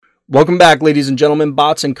Welcome back, ladies and gentlemen,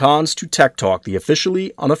 bots and cons, to Tech Talk, the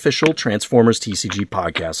officially unofficial Transformers TCG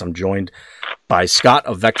podcast. I'm joined by Scott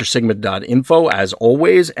of VectorSigma.info, as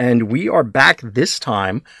always, and we are back this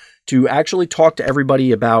time to actually talk to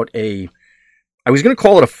everybody about I was going to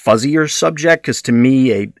call it a fuzzier subject, because to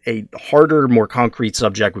me, a harder, more concrete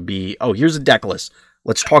subject would be, oh, here's a deck list.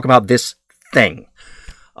 Let's talk about this thing.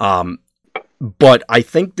 But I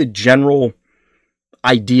think the general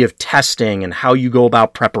idea of testing and how you go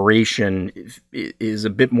about preparation is a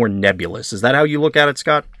bit more nebulous. Is that how you look at it,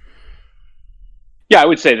 Scott? Yeah, I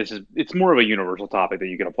would say it's more of a universal topic that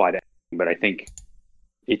you can apply to anything, but I think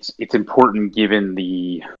it's important given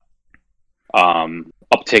the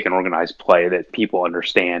uptick in organized play that people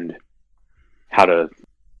understand how to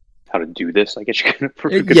do this. I guess you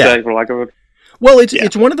could say, for lack of a... Well,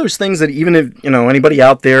 it's one of those things that even if, anybody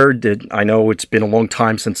out there I know it's been a long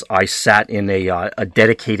time since I sat in a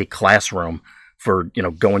dedicated classroom for,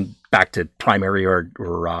 going back to primary or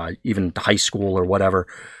even high school or whatever.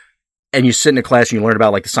 And you sit in a class and you learn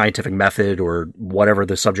about like the scientific method or whatever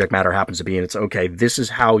the subject matter happens to be. And it's okay, this is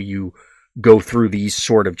how you go through these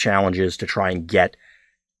sort of challenges to try and get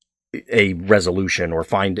a resolution or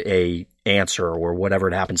find a answer or whatever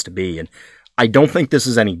it happens to be. And I don't think this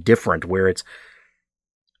is any different, where it's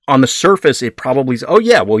on the surface, it probably is, oh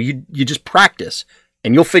yeah, well, you just practice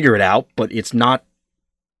and you'll figure it out, but it's not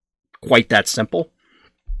quite that simple.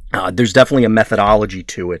 There's definitely a methodology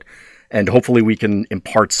to it, and hopefully we can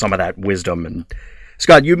impart some of that wisdom. And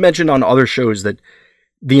Scott, you mentioned on other shows that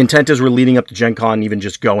the intent as we're leading up to Gen Con, even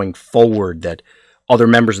just going forward, that other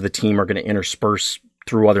members of the team are going to intersperse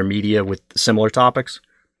through other media with similar topics.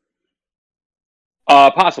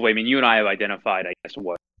 Possibly. I mean, you and I have identified, I guess,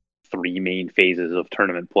 three main phases of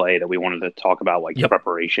tournament play that we wanted to talk about, like the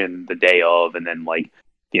preparation, the day of, and then like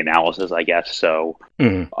the analysis, I guess. So,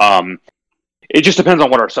 it just depends on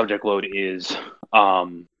what our subject load is.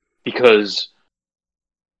 Because,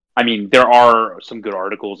 I mean, there are some good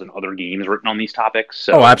articles and other games written on these topics.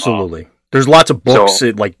 So, absolutely. There's lots of books,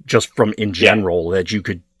 like just from in general, that you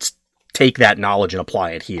could take that knowledge and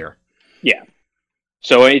apply it here. Yeah.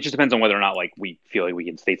 So it just depends on whether or not like we feel like we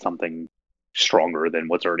can state something stronger than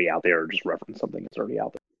what's already out there, or just reference something that's already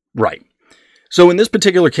out there. Right. So in this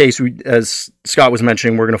particular case, as Scott was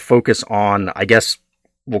mentioning, we're going to focus on, I guess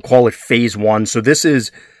we'll call it phase one. So this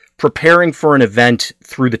is preparing for an event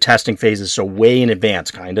through the testing phases, so way in advance,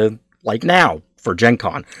 kind of like now for Gen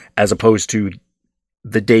Con, as opposed to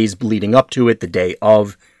the days leading up to it, the day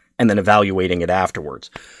of, and then evaluating it afterwards.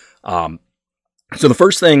 So the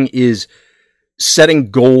first thing is setting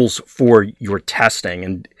goals for your testing.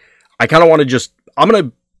 And I kind of want to I'm going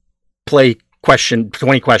to play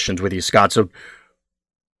 20 questions with you, Scott. So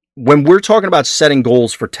when we're talking about setting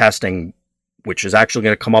goals for testing, which is actually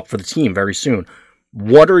going to come up for the team very soon,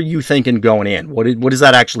 what are you thinking going in? What does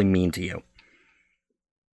that actually mean to you?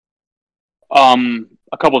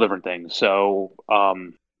 A couple different things. So, I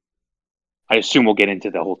assume we'll get into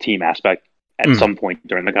the whole team aspect at some point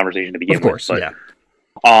during the conversation to begin with. Of course, yeah.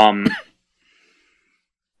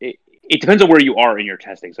 It depends on where you are in your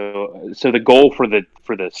testing. So the goal for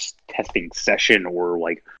this testing session, or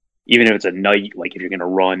like even if it's a night, like if you're going to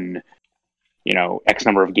run, X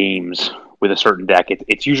number of games with a certain deck,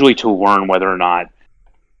 it's usually to learn whether or not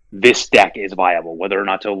this deck is viable, whether or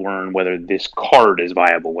not to learn whether this card is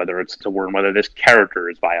viable, whether it's to learn whether this character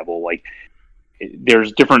is viable. Like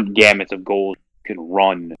there's different gamuts of goals you can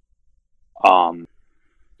run.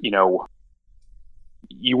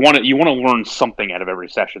 You want to learn something out of every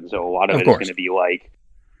session. So a lot of it is going to be like,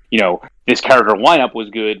 this character lineup was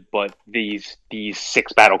good, but these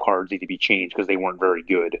 6 battle cards need to be changed because they weren't very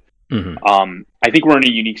good. Mm-hmm. I think we're in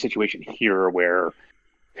a unique situation here where,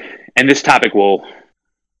 and this topic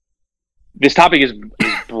is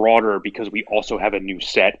broader because we also have a new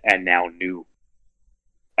set and now new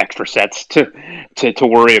extra sets to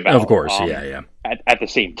worry about. Of course, yeah. At the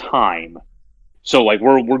same time. So, like,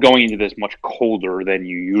 we're going into this much colder than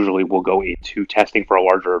you usually will go into testing for a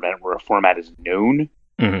larger event where a format is known.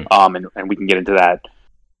 Mm-hmm. And we can get into that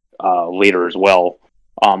later as well.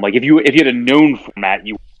 Like, if you had a known format,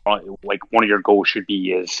 like one of your goals should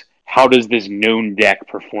be is how does this known deck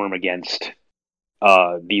perform against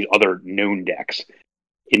these other known decks?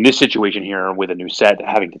 In this situation here, with a new set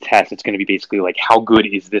having to test, it's going to be basically like, how good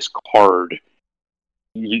is this card?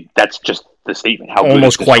 That's just the statement. How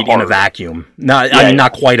almost quite in a vacuum.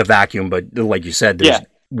 Not quite a vacuum, but like you said,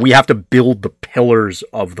 we have to build the pillars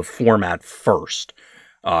of the format first.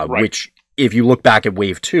 Right. Which, if you look back at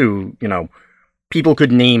Wave 2, people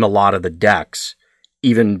could name a lot of the decks,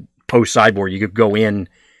 even post sideboard. You could go in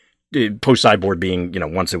post sideboard being,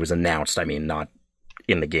 once it was announced. I mean, not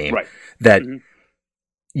in the game. Right. That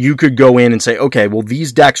you could go in and say, okay, well,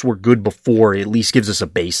 these decks were good before, it at least gives us a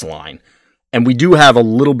baseline. And we do have a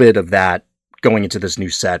little bit of that going into this new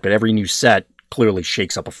set, but every new set clearly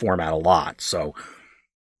shakes up a format a lot. So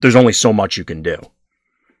there's only so much you can do.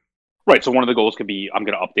 Right. So one of the goals could be, I'm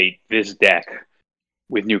going to update this deck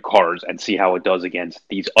with new cards and see how it does against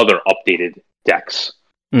these other updated decks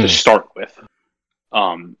to start with,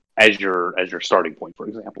 as your starting point, for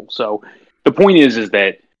example. So the point is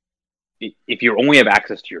that if you only have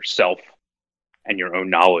access to yourself and your own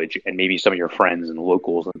knowledge and maybe some of your friends and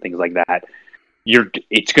locals and things like that,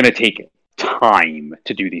 it's going to take time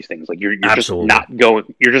to do these things. Like you're just not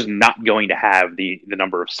going to have the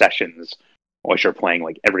number of sessions unless you're playing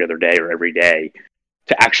like every other day or every day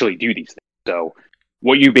to actually do these things. So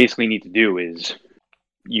what you basically need to do is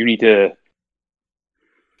you need to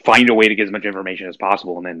find a way to get as much information as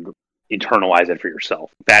possible and then internalize it for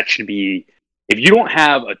yourself. That should be, if you don't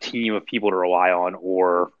have a team of people to rely on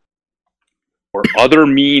or other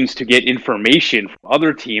means to get information from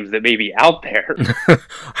other teams that may be out there.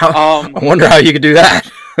 I wonder how you could do that.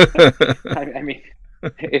 I mean,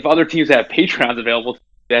 if other teams have Patreons available,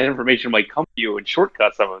 that information might come to you and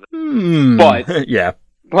shortcut some of it. But yeah.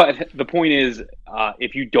 But the point is,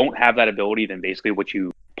 if you don't have that ability, then basically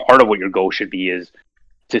part of what your goal should be is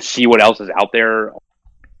to see what else is out there on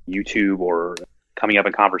YouTube or coming up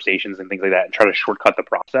in conversations and things like that and try to shortcut the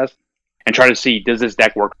process and try to see, does this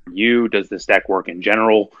deck work for you? Does this deck work in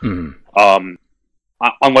general?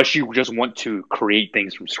 Unless you just want to create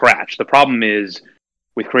things from scratch. The problem is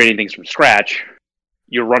with creating things from scratch,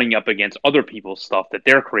 you're running up against other people's stuff that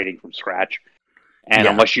they're creating from scratch. And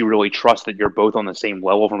unless you really trust that you're both on the same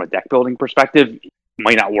level from a deck building perspective, it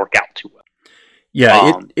might not work out too well.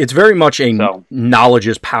 Yeah, it's very much a knowledge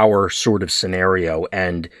is power sort of scenario.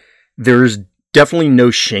 And there's definitely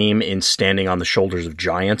no shame in standing on the shoulders of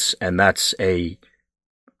giants. And that's a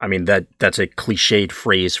cliched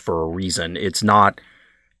phrase for a reason. It's not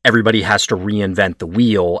everybody has to reinvent the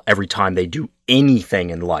wheel every time they do anything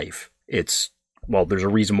in life. There's a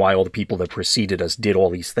reason why all the people that preceded us did all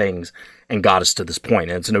these things and got us to this point.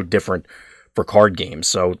 And it's no different for card games.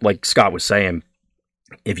 So like Scott was saying,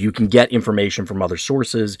 if you can get information from other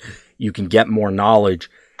sources, you can get more knowledge,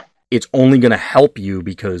 it's only going to help you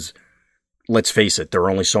because, let's face it, there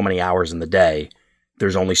are only so many hours in the day.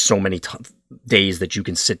 There's only so many days that you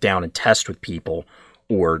can sit down and test with people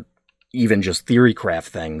or even just theory craft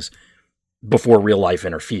things before real life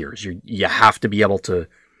interferes. You have to be able to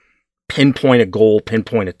pinpoint a goal,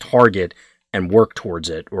 pinpoint a target, and work towards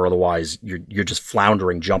it, or otherwise you're just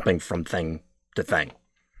floundering, jumping from thing to thing.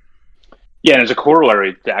 Yeah, and as a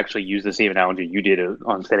corollary, to actually use the same analogy you did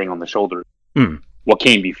on standing on the shoulder, what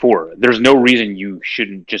came before, there's no reason you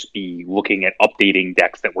shouldn't just be looking at updating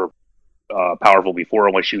decks that were powerful before,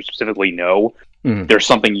 unless you specifically know there's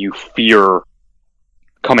something you fear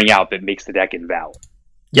coming out that makes the deck invalid.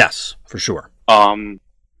 Yes, for sure.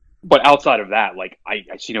 But outside of that, like I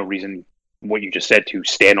see no reason, what you just said, to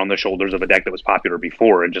stand on the shoulders of a deck that was popular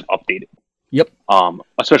before and just update it. Yep.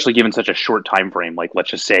 Especially given such a short time frame. Like, let's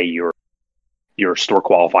just say your store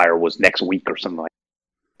qualifier was next week or something like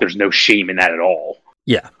that. There's no shame in that at all.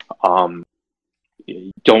 Yeah.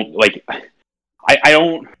 We don't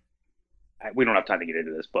have time to get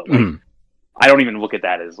into this, but I don't even look at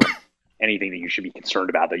that as like anything that you should be concerned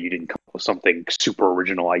about, that you didn't come up with something super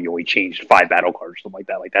original. Like you only changed 5 battle cards or something like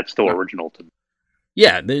that. Like, that's still original to me.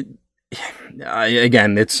 Yeah.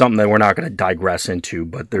 Again, it's something that we're not going to digress into,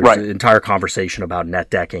 but there's an entire conversation about net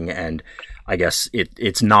decking, and I guess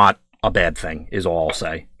it's not a bad thing, is all I'll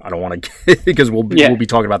say. I don't want to, because we'll be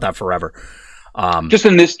talking about that forever. Just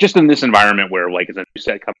in this environment where, like, as a new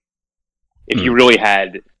set comes, if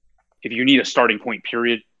you need a starting point,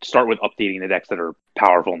 period, start with updating the decks that are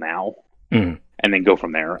powerful now, and then go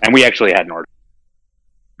from there. And we actually had an article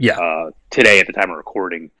today at the time of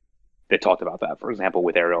recording that talked about that, for example,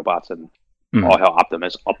 with Aerial Bots and All Hail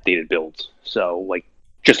Optimus updated builds. So, like,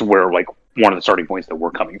 just where, like, one of the starting points that we're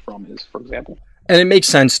coming from is, for example. And it makes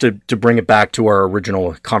sense to bring it back to our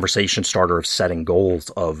original conversation starter of setting goals,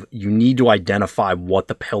 of you need to identify what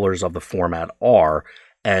the pillars of the format are.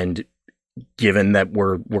 And given that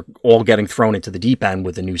we're all getting thrown into the deep end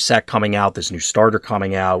with the new set coming out, this new starter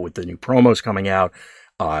coming out, with the new promos coming out,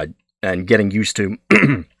 and getting used to,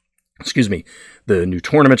 the new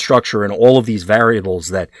tournament structure and all of these variables,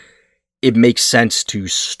 that it makes sense to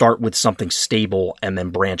start with something stable and then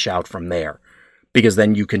branch out from there. Because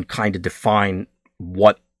then you can kind of define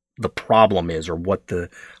what the problem is or what the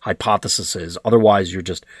hypothesis is. Otherwise, you're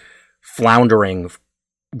just floundering,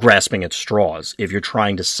 grasping at straws if you're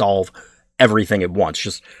trying to solve everything at once.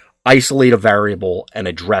 Just isolate a variable and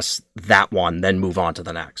address that one, then move on to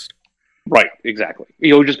the next. Right, exactly.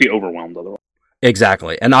 You'll just be overwhelmed otherwise.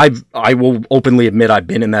 Exactly. And I will openly admit I've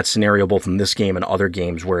been in that scenario both in this game and other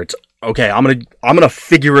games where it's, okay, I'm going to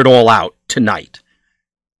figure it all out tonight.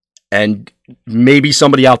 And maybe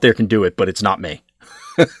somebody out there can do it, but it's not me.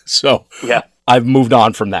 So yeah, I've moved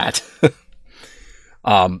on from that.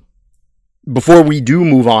 Before we do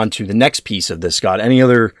move on to the next piece of this, Scott, any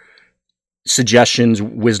other suggestions,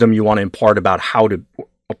 wisdom you want to impart about how to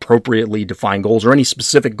appropriately define goals, or any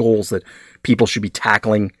specific goals that people should be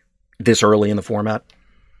tackling this early in the format?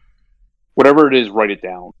 Whatever it is, write it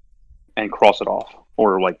down and cross it off,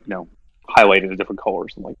 or highlight it in different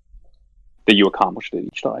colors, and that you accomplished it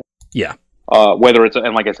each time. Yeah. Whether it's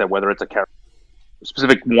like I said, whether it's a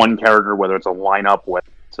specific one character, whether it's a lineup, whether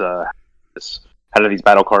it's how do these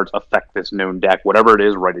battle cards affect this known deck, whatever it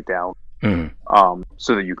is, write it down,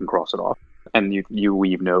 so that you can cross it off, and you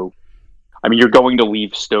leave no. I mean, you're going to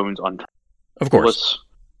leave stones unturned, of course,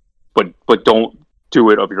 but don't do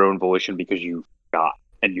it of your own volition because you forgot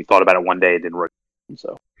and you thought about it one day and didn't write it.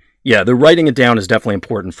 So yeah, the writing it down is definitely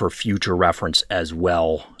important for future reference as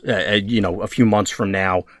well. A few months from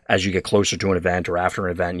now, as you get closer to an event or after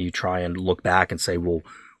an event, you try and look back and say, well,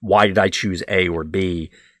 why did I choose A or B?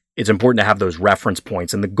 It's important to have those reference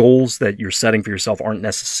points, and the goals that you're setting for yourself aren't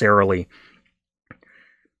necessarily,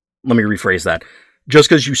 let me rephrase that. Just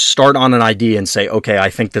because you start on an idea and say, okay,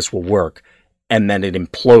 I think this will work, and then it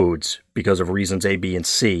implodes because of reasons A, B, and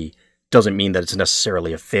C, doesn't mean that it's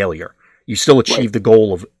necessarily a failure. You still achieve the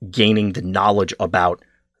goal of gaining the knowledge about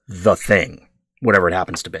the thing, whatever it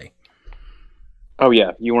happens to be. Oh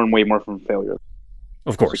yeah, you learn way more from failure.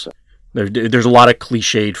 Of course. There's a lot of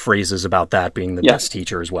cliched phrases about that being the best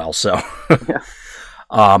teacher as well. So,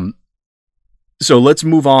 so let's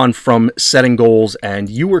move on from setting goals. And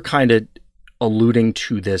you were kind of alluding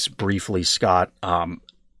to this briefly, Scott,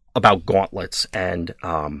 about gauntlets. And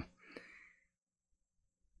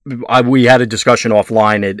we had a discussion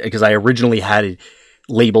offline because I originally had it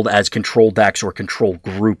labeled as control decks or control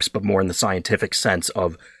groups, but more in the scientific sense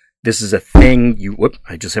of this is a thing.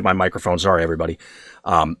 I just hit my microphone. Sorry, everybody.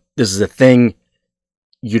 This is a thing.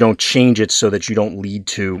 You don't change it so that you don't lead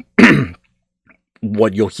to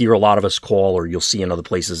what you'll hear a lot of us call, or you'll see in other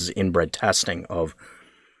places, inbred testing of,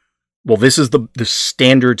 well, this is the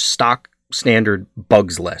standard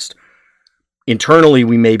bugs list. Internally,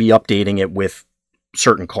 we may be updating it with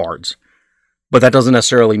certain cards, but that doesn't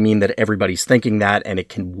necessarily mean that everybody's thinking that, and it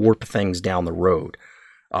can warp things down the road.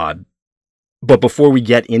 But before we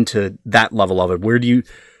get into that level of it,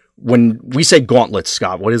 when we say gauntlets,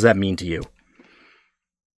 Scott, what does that mean to you?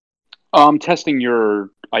 Testing your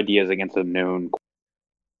ideas against a known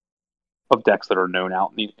of decks that are known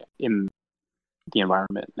out in the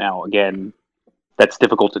environment. Now, again, that's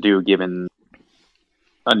difficult to do given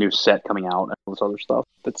a new set coming out and all this other stuff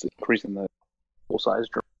that's increasing the full size.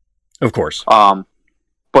 Of course.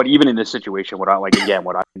 But even in this situation, what I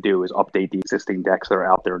can do is update the existing decks that are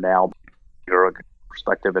out there now, or a good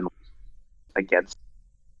perspective and against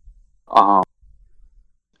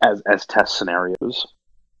as test scenarios.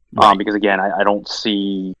 Right. Because again, I don't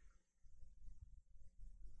see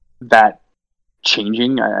that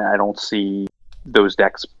changing. I don't see those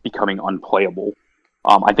decks becoming unplayable.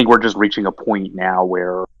 I think we're just reaching a point now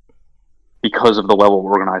where, because of the level of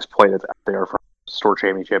organized play that's out there from Store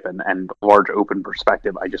Championship and large open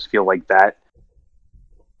perspective, I just feel like that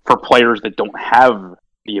for players that don't have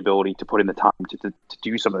the ability to put in the time to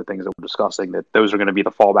do some of the things that we're discussing, that those are going to be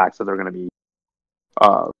the fallbacks that they're going to be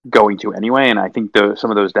going to anyway. And I think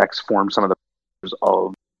some of those decks form some of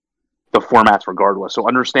the formats regardless. So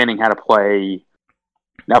understanding how to play.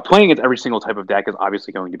 Now, playing against every single type of deck is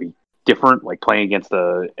obviously going to be different. Like playing against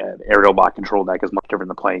an aerial bot control deck is much different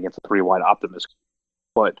than playing against a 3-wide Optimus.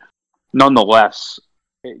 But nonetheless,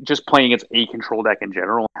 just playing against a control deck in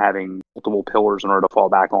general, having multiple pillars in order to fall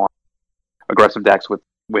back on aggressive decks with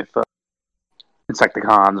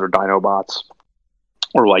Insecticons or Dinobots,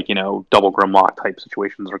 or double Grimlock type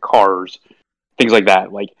situations or cars, things like that.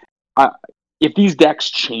 If these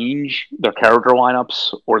decks change their character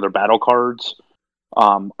lineups or their battle cards,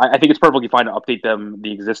 I think it's perfectly fine to update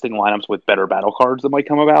the existing lineups with better battle cards that might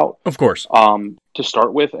come about. Of course. To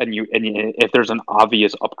start with, and if there's an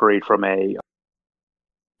obvious upgrade from a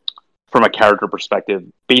character perspective,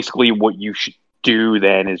 basically what you should do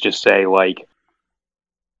then is just say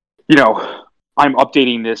I'm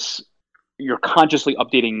updating this. You're consciously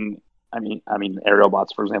updating. I mean, aerial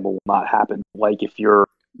bots, for example, will not happen. If you're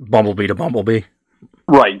Bumblebee to Bumblebee,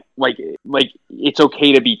 right? It's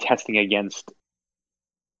okay to be testing against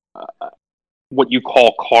what you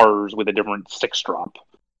call cars with a different 6-drop.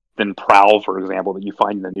 than Prowl, for example, that you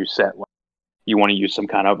find in the new set. Like, you want to use some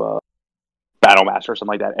kind of a Battle Master or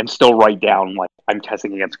something like that, and still write down, like, I'm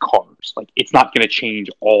testing against cars. Like, it's not going to change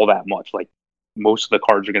all that much. Like, most of the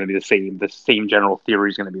cards are going to be the same. The same general theory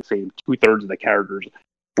is going to be the same. 2/3 of the characters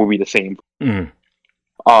will be the same. Mm.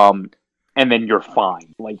 And then you're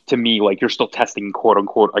fine. Like, to me, like, you're still testing, quote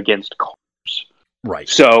unquote, against cars. Right.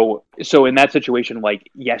 So in that situation, like,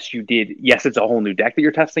 yes, it's a whole new deck that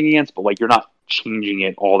you're testing against, but, like, you're not changing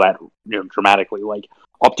it all that, dramatically. Like,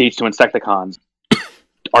 updates to Insecticons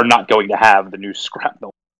are not going to have the new scrap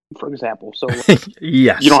mill, for example. So, like,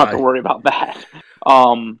 yes, you don't have to worry about that.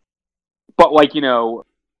 But, like,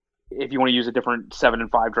 if you want to use a different 7 and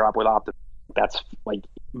 5 drop with Optimus, that's, like,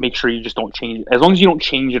 make sure you just don't change it. As long as you don't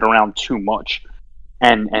change it around too much.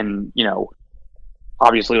 And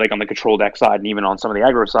obviously, like, on the control deck side and even on some of the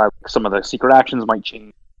aggro side, some of the secret actions might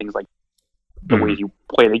change. Things like the way you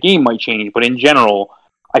play the game might change. But in general,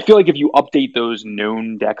 I feel like if you update those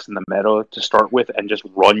known decks in the meta to start with and just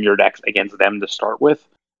run your decks against them to start with,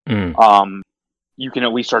 you can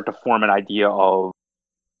at least start to form an idea of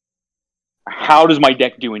how does my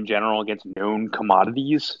deck do in general against known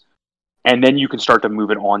commodities, and then you can start to move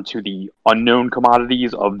it on to the unknown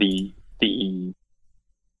commodities of the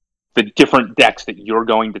different decks that you're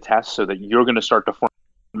going to test, so that you're going to start to form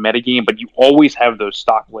a metagame, but you always have those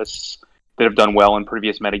stock lists that have done well in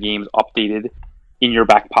previous metagames updated in your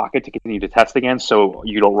back pocket to continue to test against, so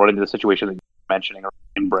you don't run into the situation that you're mentioning or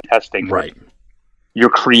in testing. Right. You're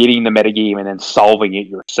creating the metagame and then solving it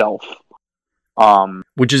yourself.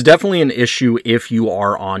 Which is definitely an issue if you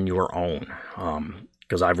are on your own,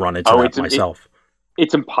 because I've run into that myself.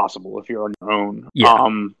 It's impossible if you're on your own. Yeah.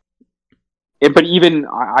 But even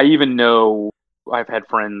I even know I've had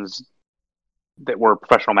friends that were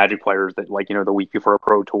professional Magic players that, like, the week before a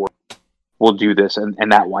pro tour will do this,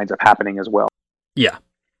 and that winds up happening as well. Yeah,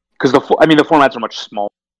 because the formats are much smaller,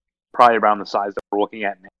 probably around the size that we're looking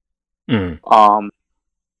at now.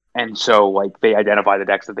 And so, like, they identify the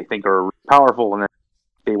decks that they think are powerful, and then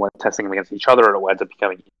they went testing them against each other, and it ends up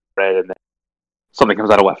becoming red, and then something comes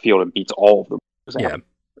out of left field and beats all of them. Yeah.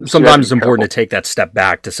 Sometimes it's important to take that step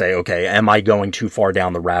back to say, okay, am I going too far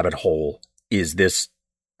down the rabbit hole?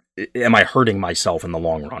 Am I hurting myself in the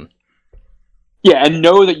long run? Yeah, and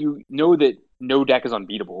know that no deck is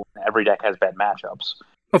unbeatable. Every deck has bad matchups.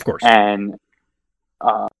 Of course. And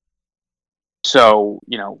so,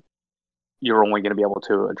 you're only going to be able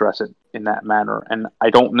to address it in that manner. And I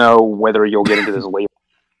don't know whether you'll get into this later.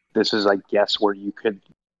 This is, I guess,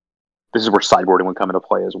 this is where sideboarding would come into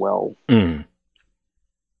play as well.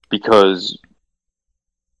 Because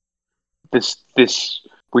this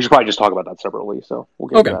we should probably just talk about that separately, so we'll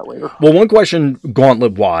get into that later. Well, one question,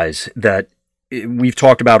 Gauntlet-wise, that we've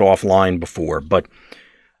talked about offline before, but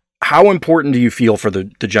how important do you feel for the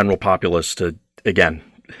general populace to, again,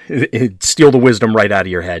 steal the wisdom right out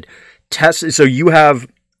of your head? So you have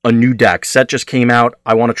a new deck. Set just came out.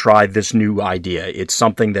 I want to try this new idea. It's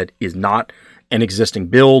something that is not an existing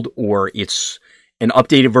build, or it's an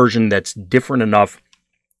updated version that's different enough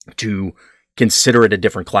to consider it a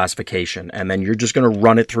different classification. And then you're just going to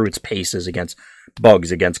run it through its paces against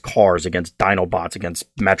bugs, against cars, against Dinobots,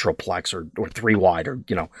 against Metroplex, or 3-wide, or,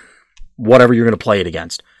 whatever you're going to play it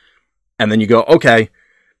against. And then you go, okay,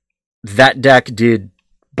 that deck did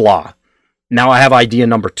blah. Now I have idea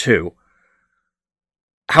number 2.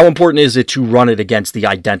 How important is it to run it against the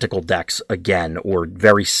identical decks again, or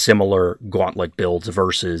very similar Gauntlet builds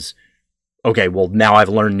versus, okay, well, now I've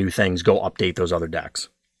learned new things, go update those other decks?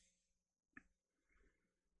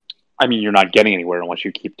 I mean, you're not getting anywhere unless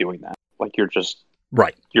you keep doing that. Like, you're just...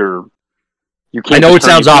 Right. You can't... I know it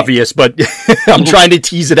sounds obvious, but I'm trying to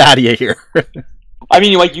tease it out of you here. I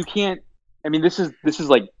mean, like, you can't... I mean, this is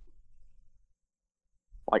like,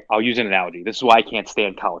 I'll use an analogy. This is why I can't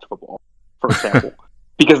stand college football, for example.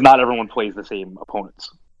 Because not everyone plays the same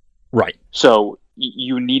opponents. Right. So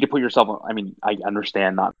you need to put yourself... I mean, I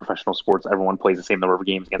understand not professional sports. Everyone plays the same number of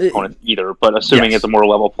games against opponents either. But assuming it's a more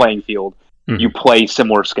level playing field, you play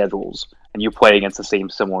similar schedules, and you play against the same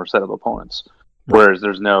similar set of opponents. Right. Whereas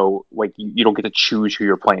there's no... Like, you don't get to choose who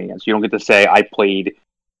you're playing against. You don't get to say, I played,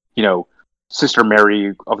 Sister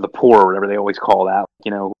Mary of the Poor, or whatever they always call that.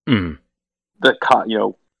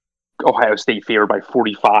 Ohio State favored by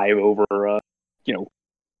 45 over,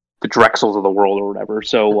 the Drexels of the world or whatever.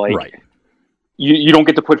 So, like, right. you don't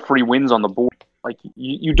get to put free wins on the board. Like,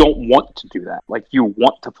 you don't want to do that. Like, you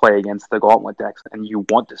want to play against the Gauntlet decks, and you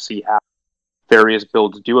want to see how various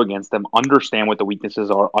builds do against them, understand what the weaknesses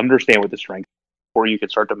are, understand what the strengths are, before you can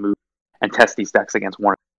start to move and test these decks against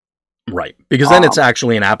one. Right. Because then it's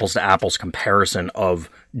actually an apples to apples comparison of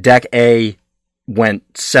deck A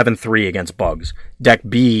went 7-3 against bugs. Deck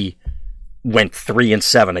B went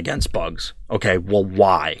 3-7 against bugs. Okay, well,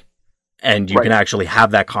 why? And you can actually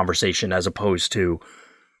have that conversation as opposed to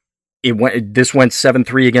this went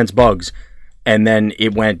 7-3 against bugs, and then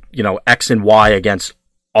it went, X and Y against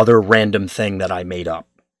other random thing that I made up.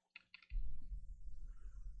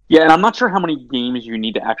 Yeah, and I'm not sure how many games you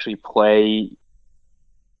need to actually play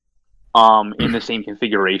in the same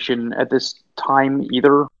configuration at this time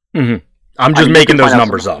either. Mm-hmm. I'm just making those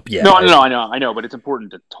numbers up. Yeah. No, I know, but it's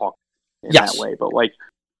important to talk in that way. But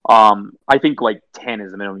I think 10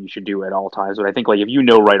 is the minimum you should do at all times. But I think if you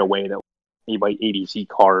know right away that a ADC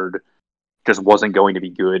card just wasn't going to be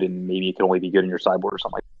good, and maybe it could only be good in your sideboard or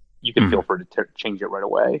something like that, you can feel free to change it right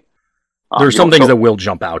away. There's some things that will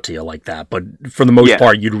jump out to you like that, but for the most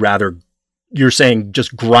part, you're saying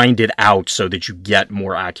just grind it out so that you get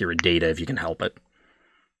more accurate data if you can help it.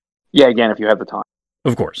 Yeah, again, if you have the time.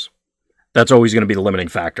 Of course. That's always going to be the limiting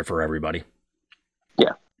factor for everybody.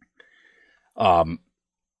 Yeah. And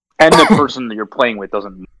the person that you're playing with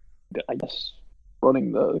doesn't, I guess,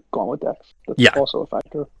 running the gauntlet decks. That's also a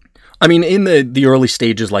factor. I mean, in the early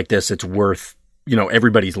stages like this, it's worth,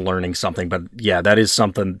 everybody's learning something, but yeah, that is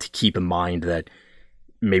something to keep in mind, that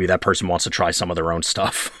maybe that person wants to try some of their own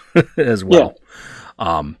stuff as well.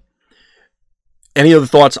 Yeah. Any other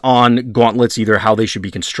thoughts on gauntlets, either how they should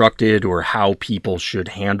be constructed or how people should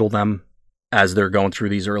handle them as they're going through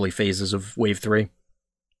these early phases of Wave 3?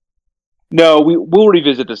 No, we'll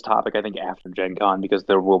revisit this topic, I think, after Gen Con, because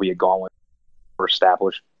there will be a gauntlet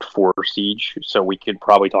established for Siege, so we could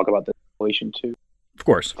probably talk about this in relation to, of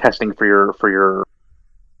course, testing for your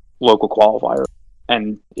local qualifier,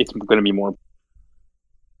 and it's going to be more.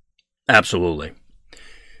 Absolutely.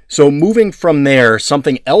 So moving from there,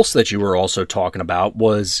 something else that you were also talking about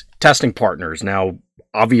was testing partners. Now,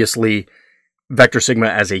 obviously, Vector Sigma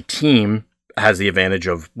as a team has the advantage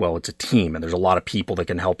of, well, it's a team, and there's a lot of people that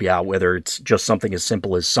can help you out, whether it's just something as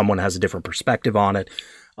simple as someone has a different perspective on it.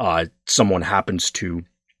 Someone happens to,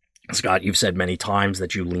 Scott, you've said many times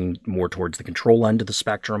that you lean more towards the control end of the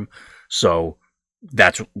spectrum, so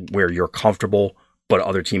that's where you're comfortable, but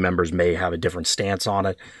other team members may have a different stance on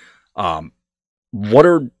it. What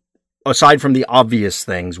are, aside from the obvious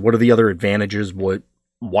things, what are the other advantages?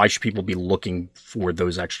 Why should people be looking for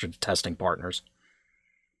those extra testing partners?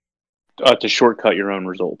 To shortcut your own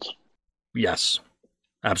results. Yes,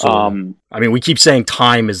 absolutely. I mean, we keep saying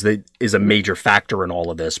time is a major factor in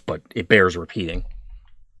all of this, but it bears repeating.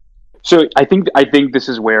 So I think this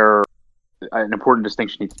is where an important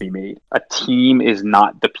distinction needs to be made. A team is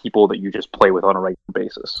not the people that you just play with on a regular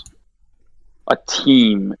basis. A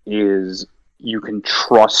team is, you can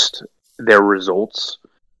trust their results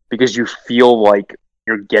because you feel like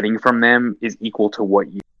you're getting from them is equal to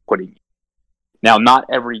what you're putting in. Now, not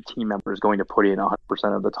every team member is going to put in 100%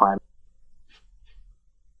 of the time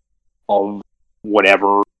of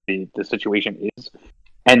whatever the situation is,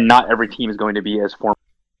 and not every team is going to be as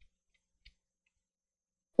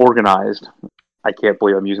organized. I can't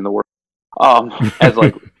believe I'm using the word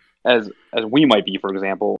as we might be, for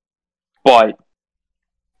example. But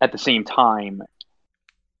at the same time,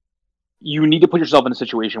 you need to put yourself in a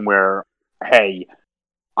situation where, hey,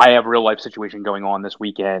 I have a real life situation going on this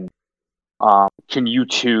weekend. Can you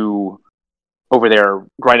two over there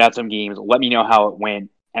grind out some games? Let me know how it went,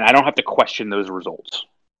 and I don't have to question those results.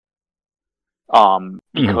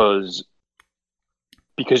 Because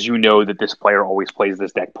you know that this player always plays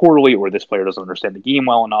this deck poorly, or this player doesn't understand the game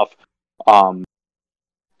well enough.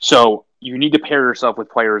 So you need to pair yourself with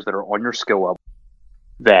players that are on your skill level,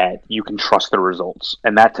 that you can trust the results.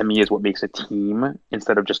 And that, to me, is what makes a team,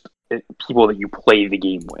 instead of just people that you play the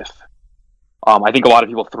game with. I think a lot of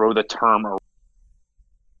people throw the term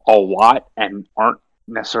a lot and aren't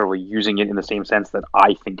necessarily using it in the same sense that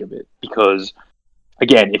I think of it. Because,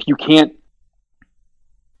 again, if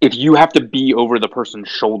you have to be over the person's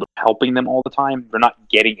shoulder helping them all the time, you're not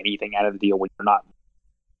getting anything out of the deal when you're not.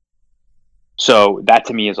 So that,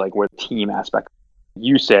 to me, is where the team aspect.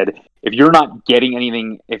 You said, if you're not getting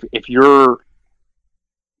anything, if you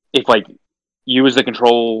as the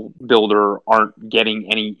control builder aren't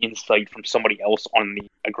getting any insight from somebody else on the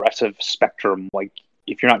aggressive spectrum,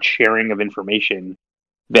 if you're not sharing of information,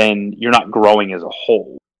 then you're not growing as a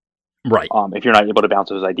whole. Right. If you're not able to bounce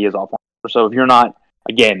those ideas off. So if you're not,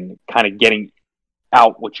 again, kind of getting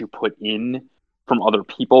out what you put in from other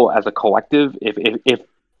people as a collective,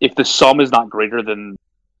 if the sum is not greater than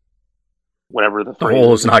whatever the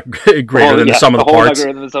whole is not greater than the sum of the parts.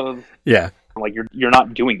 Yeah. You're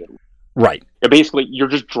not doing it. Right. You're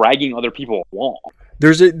just dragging other people along.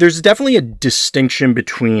 There's definitely a distinction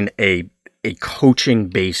between a coaching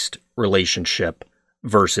based relationship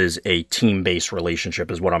versus a team-based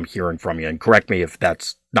relationship is what I'm hearing from you. And correct me if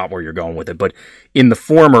that's not where you're going with it. But in the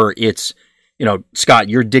former, it's, Scott,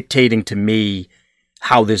 you're dictating to me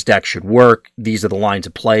how this deck should work. These are the lines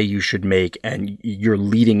of play you should make, and you're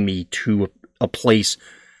leading me to a place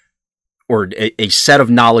or a set of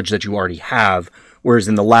knowledge that you already have. Whereas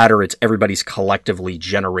in the latter, it's everybody's collectively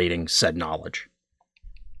generating said knowledge.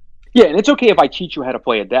 Yeah, and it's okay if I teach you how to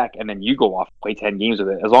play a deck and then you go off and play 10 games with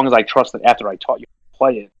it. As long as I trust that after I taught you how to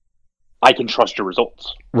play it, I can trust your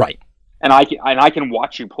results. Right. And I can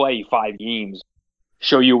watch you play 5 games,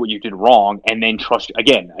 show you what you did wrong, and then trust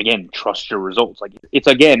your results. Like it's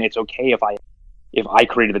okay if I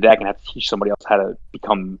created the deck and have to teach somebody else how to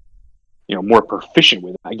become, more proficient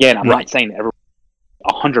with it. Again, I'm not saying that everyone's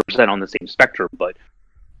 100% on the same spectrum, but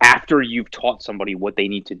after you've taught somebody what they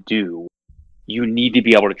need to do, you need to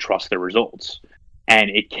be able to trust their results. And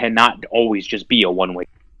it cannot always just be a one-way.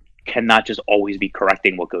 It cannot just always be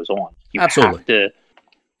correcting what goes on. Absolutely.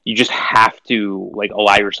 You just have to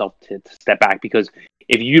allow yourself to step back, because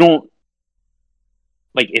if you don't,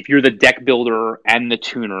 if you're the deck builder and the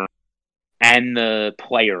tuner and the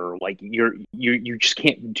player, you just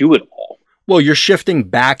can't do it all. Well, you're shifting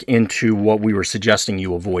back into what we were suggesting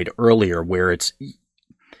you avoid earlier, where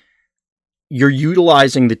you're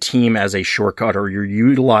utilizing the team as a shortcut, or you're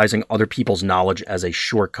utilizing other people's knowledge as a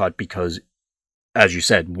shortcut because, as you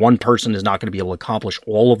said, one person is not going to be able to accomplish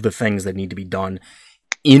all of the things that need to be done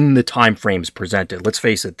in the time frames presented. Let's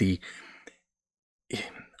face it,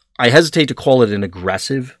 I hesitate to call it an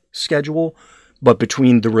aggressive schedule, but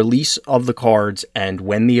between the release of the cards and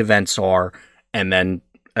when the events are, and then,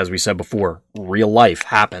 as we said before, real life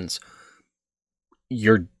happens,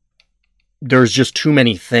 there's just too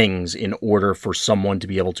many things in order for someone to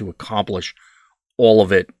be able to accomplish all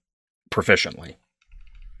of it proficiently.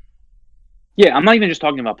 Yeah, I'm not even just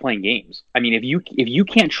talking about playing games. I mean, if you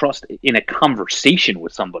can't trust in a conversation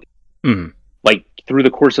with somebody, through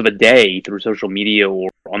the course of a day, through social media or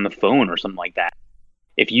on the phone or something like that,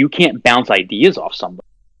 if you can't bounce ideas off somebody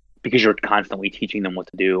because you're constantly teaching them what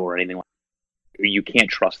to do or anything like that, or you can't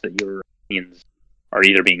trust that your opinions are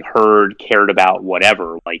either being heard, cared about,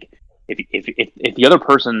 whatever, if the other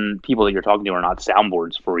people that you're talking to are not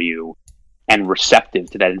soundboards for you and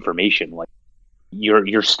receptive to that information,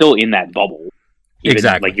 you're still in that bubble,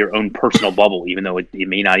 exactly, your own personal bubble, even though it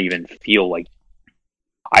may not even feel like.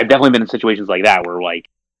 I've definitely been in situations like that where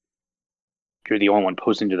you're the only one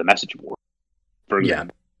posting to the message board, for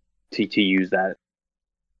example, to use that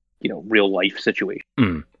real life situation.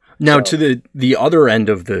 Now, to the other end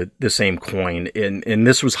of the same coin, and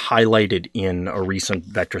this was highlighted in a recent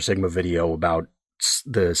Vector Sigma video about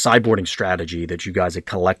the sideboarding strategy that you guys had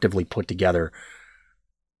collectively put together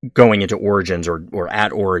going into Origins or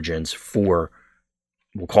at Origins for,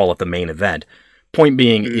 we'll call it the main event. Point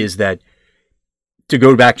being is that, to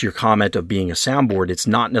go back to your comment of being a soundboard, it's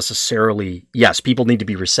not necessarily, yes, people need to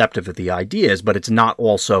be receptive of the ideas, but it's not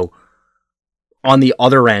also, on the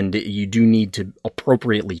other end, you do need to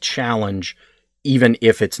appropriately challenge, even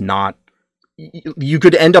if it's not, you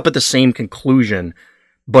could end up at the same conclusion,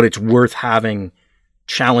 but it's worth having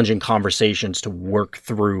challenging conversations to work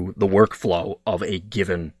through the workflow of a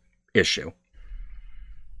given issue.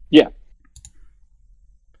 Yeah.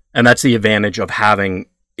 And that's the advantage of having,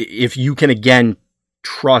 if you can again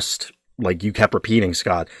trust, like you kept repeating,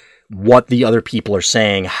 Scott, what the other people are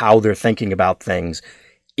saying, how they're thinking about things,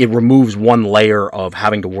 it removes one layer of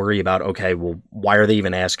having to worry about, okay, well, why are they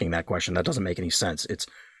even asking that question? That doesn't make any sense. It's,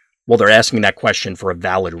 well, they're asking that question for a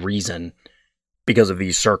valid reason because of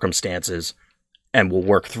these circumstances, and we'll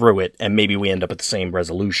work through it, and maybe we end up at the same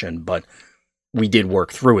resolution, but we did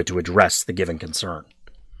work through it to address the given concern.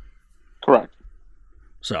 Correct.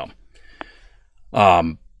 So,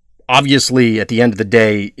 obviously, at the end of the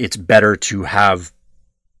day, it's better to have,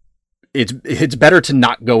 it's better to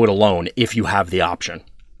not go it alone if you have the option.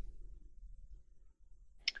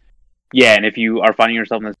 Yeah, and if you are finding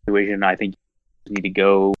yourself in a situation, I think you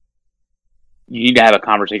need to have a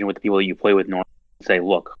conversation with the people that you play with normally and say,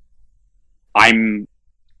 look, I'm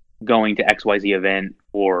going to XYZ event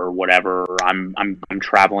or whatever, or I'm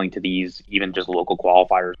traveling to these, even just local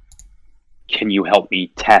qualifiers. Can you help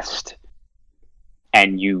me test?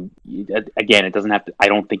 And again, it doesn't have to, I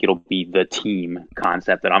don't think it'll be the team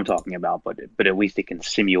concept that I'm talking about, but at least it can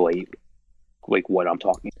simulate what I'm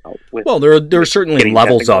talking about. Well, there are certainly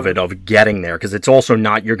levels of it, of getting there, because it's also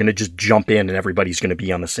not, you're going to just jump in and everybody's going to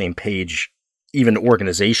be on the same page, even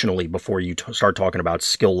organizationally, before you start talking about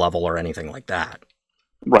skill level or anything like that.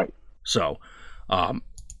 Right. So,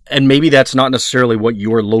 and maybe that's not necessarily what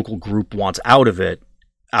your local group wants out of it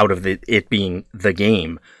being the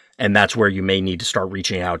game. And that's where you may need to start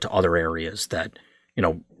reaching out to other areas that,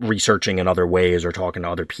 researching in other ways or talking to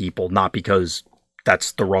other people, not because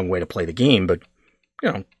that's the wrong way to play the game, but,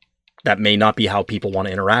 that may not be how people want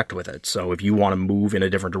to interact with it. So if you want to move in a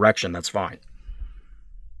different direction, that's fine.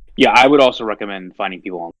 Yeah, I would also recommend finding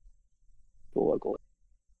people on locally.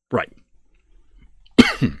 Right.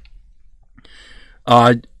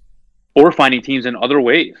 Or finding teams in other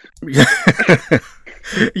ways.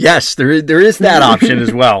 Yes, there is that option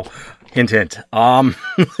as well. Hint, hint.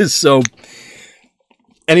 So,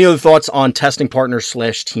 any other thoughts on testing partners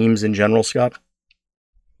 / teams in general, Scott?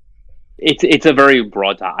 It's a very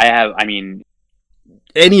broad topic.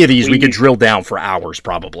 Any of these we could drill down for hours,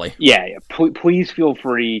 probably. Yeah. Please feel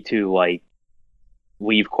free to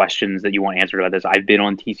leave questions that you want answered about this. I've been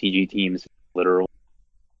on TCG teams, literally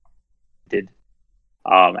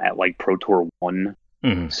at Pro Tour 1.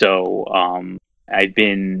 Mm-hmm. So I've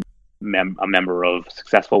been a member of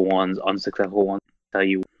successful ones, unsuccessful ones. Tell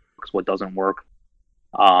you what doesn't work.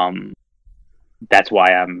 That's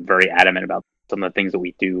why I'm very adamant about some of the things that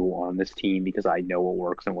we do on this team, because I know what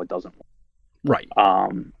works and what doesn't work. Right.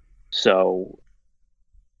 So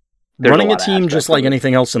running a team, just like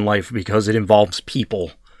anything else in life, because it involves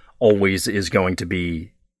people, always is going to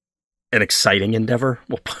be an exciting endeavor.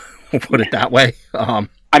 We'll put it that way. I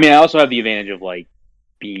also have the advantage of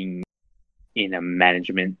being in a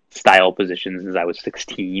management style position since I was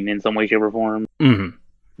 16 in some way, shape, or form. Mm-hmm.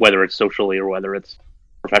 Whether it's socially or whether it's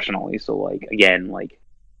professionally. So again,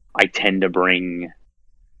 I tend to bring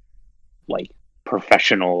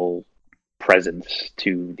professional presence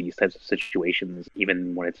to these types of situations,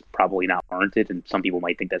 even when it's probably not warranted. And some people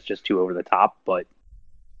might think that's just too over the top, but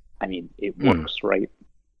it works, right?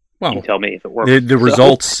 Well, you tell me if it works. The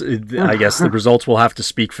results, I guess the results will have to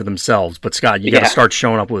speak for themselves. But Scott, you got to start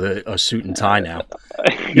showing up with a suit and tie now.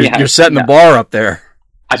 You're setting the bar up there.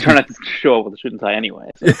 I try not to show up with a suit and tie anyway.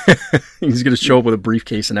 So. He's going to show up with a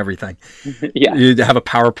briefcase and everything. Yeah. You have a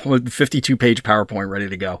 52-page PowerPoint ready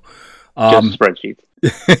to go. Just spreadsheets.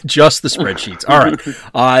 Just the spreadsheets. All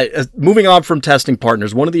right. Moving on from testing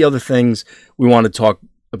partners, one of the other things we want to talk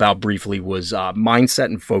about briefly was mindset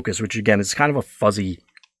and focus, which again is kind of a fuzzy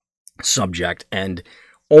subject and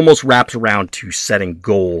almost wraps around to setting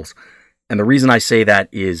goals. And the reason I say that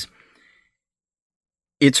is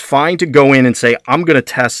it's fine to go in and say, I'm going to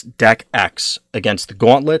test deck X against the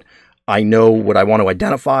gauntlet. I know what I want to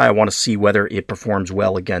identify. I want to see whether it performs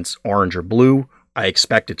well against orange or blue. I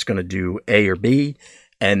expect it's going to do A or B,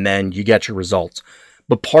 and then you get your results.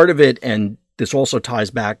 But part of it, and this also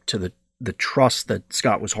ties back to the trust that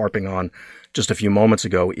Scott was harping on just a few moments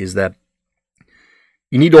ago, is that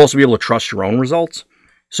you need to also be able to trust your own results.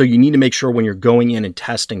 So you need to make sure when you're going in and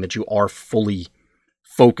testing that you are fully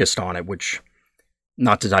focused on it, which,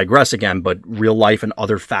 not to digress again, but real life and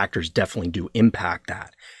other factors definitely do impact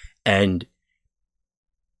that. And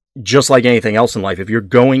just like anything else in life, if you're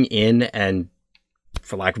going in and,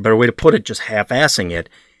 for lack of a better way to put it, just half-assing it,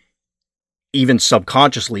 even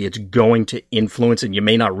subconsciously, it's going to influence, and you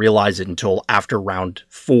may not realize it until after round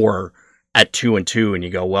 4 at 2-2, and you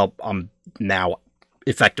go, well, I'm now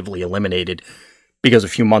effectively eliminated because a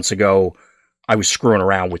few months ago I was screwing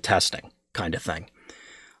around with testing, kind of thing.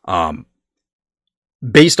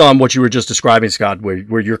 Based on what you were just describing, Scott,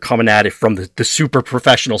 where you're coming at it from the super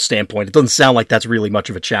professional standpoint, it doesn't sound like that's really much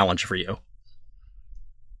of a challenge for you.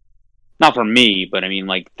 Not for me, but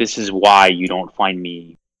this is why you don't find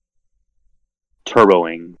me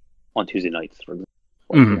turboing on Tuesday nights, for example.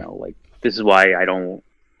 Mm-hmm. This is why I don't,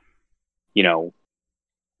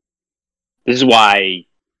 this is why,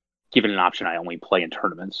 given an option, I only play in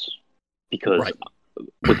tournaments, because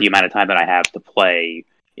with the amount of time that I have to play,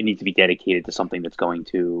 it needs to be dedicated to something that's going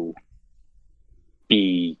to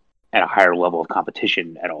be at a higher level of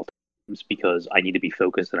competition at all times, because I need to be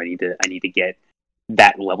focused and I need to get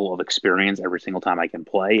that level of experience every single time I can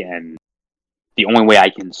play. And the only way I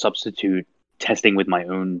can substitute testing with my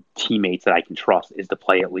own teammates that I can trust is to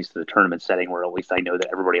play at least in the tournament setting, where at least I know that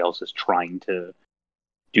everybody else is trying to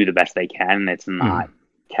do the best they can, and it's not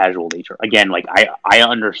casual nature. Again, I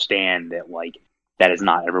understand that that is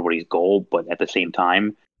not everybody's goal, but at the same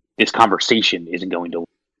time, this conversation isn't going to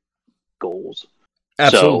goals.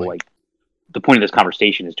 Absolutely. So the point of this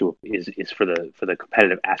conversation is for the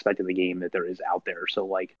competitive aspect of the game that there is out there.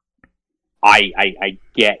 So I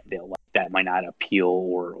get that that might not appeal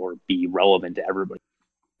or be relevant to everybody.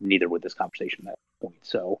 Neither would this conversation at that point.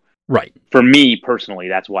 So for me personally,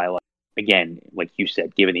 that's why again, like you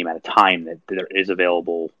said, given the amount of time that there is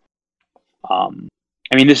available,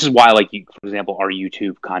 this is why, for example, our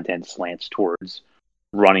YouTube content slants towards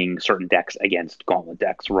running certain decks against gauntlet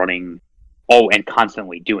decks, running and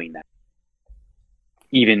constantly doing that.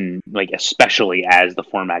 Even like especially as the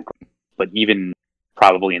format grows, but even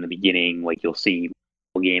probably in the beginning, like you'll see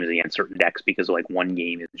games against certain decks because like one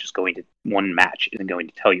match isn't going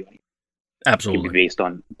to tell you anything. Absolutely. It can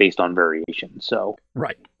be based on variation. So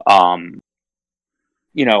right.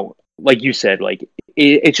 Like you said, like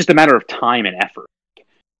it's just a matter of time and effort.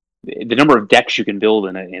 The number of decks you can build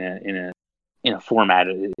in a format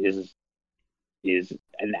is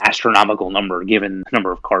an astronomical number given the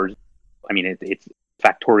number of cards. I mean, it's a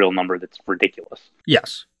factorial number that's ridiculous.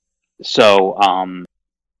 Yes. So,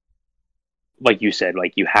 like you said,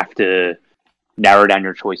 like you have to narrow down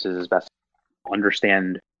your choices as best.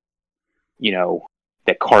 Understand,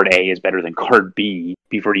 that card A is better than card B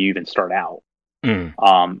before you even start out.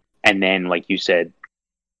 And then, like you said,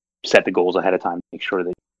 set the goals ahead of time to make sure that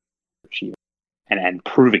you achieve and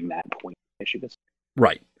proving that point.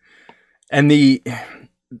 Right. And the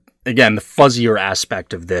fuzzier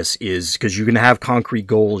aspect of this is because you can have concrete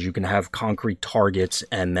goals, you can have concrete targets,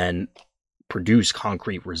 and then produce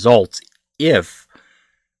concrete results if,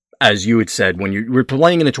 as you had said, when you're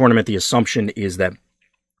playing in a tournament, the assumption is that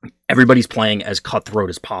everybody's playing as cutthroat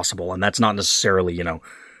as possible, and that's not necessarily,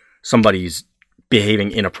 somebody's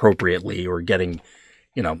behaving inappropriately or getting,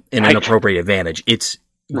 an inappropriate advantage. It's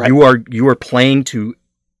right. You are playing to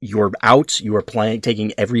your outs. You are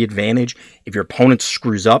taking every advantage. If your opponent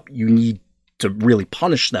screws up, you need to really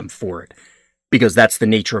punish them for it because that's the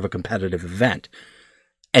nature of a competitive event.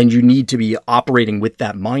 And you need to be operating with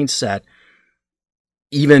that mindset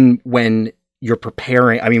even when you're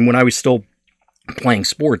preparing. I mean, when I was still playing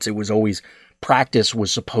sports, it was always practice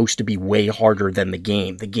was supposed to be way harder than the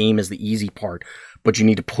game. The game is the easy part, but you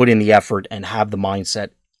need to put in the effort and have the mindset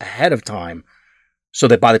ahead of time so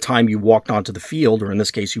that by the time you walked onto the field, or in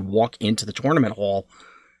this case, you walk into the tournament hall,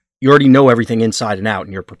 you already know everything inside and out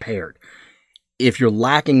and you're prepared. If you're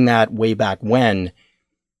lacking that way back when,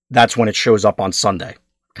 that's when it shows up on Sunday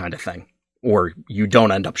kind of thing. Or you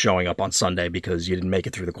don't end up showing up on Sunday because you didn't make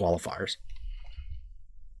it through the qualifiers.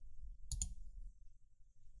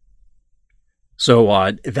 So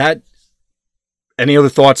any other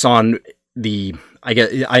thoughts on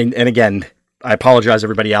I apologize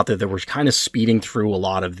everybody out there that we're kind of speeding through a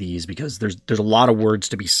lot of these because there's a lot of words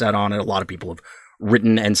to be said on it. A lot of people have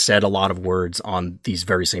written and said a lot of words on these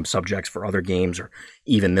very same subjects for other games or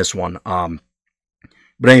even this one.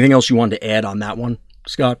 But anything else you wanted to add on that one,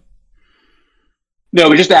 Scott? No,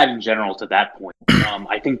 but just to add in general to that point,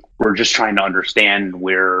 I think we're just trying to understand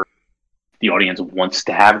where the audience wants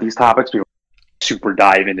to have these topics. We don't super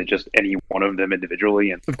dive into just any one of them individually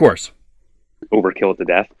and of course overkill it to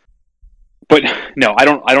death. But no, I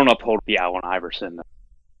don't uphold the Allen Iverson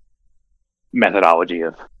methodology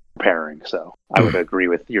of preparing. So I would agree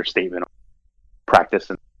with your statement on practice.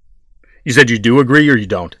 And you said you do agree or you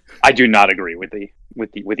don't? I do not agree with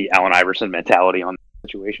the Allen Iverson mentality on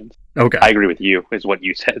situations. Okay. I agree with you, is what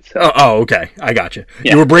you said. So. Oh, okay. I got you.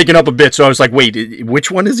 Yeah. You were breaking up a bit, so I was like, wait, which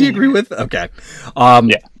one does he agree with? Okay.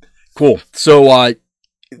 Yeah. Cool. So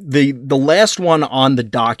the last one on the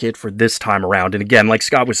docket for this time around, and again, like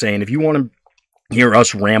Scott was saying, if you want to hear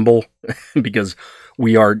us ramble, because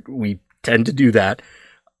we tend to do that,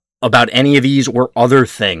 about any of these or other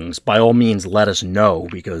things, by all means, let us know,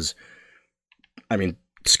 because, I mean,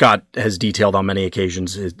 Scott has detailed on many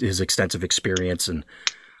occasions his extensive experience, and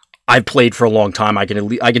I've played for a long time. I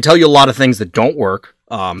can tell you a lot of things that don't work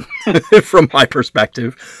from my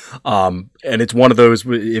perspective, and it's one of those.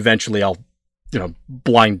 Eventually, I'll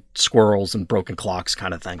blind squirrels and broken clocks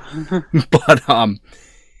kind of thing. But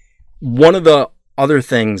one of the other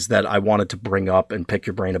things that I wanted to bring up and pick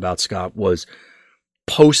your brain about, Scott, was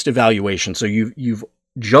post evaluation. So you've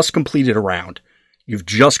just completed a round, you've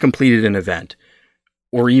just completed an event,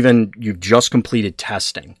 or even you've just completed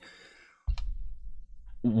testing.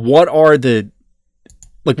 What's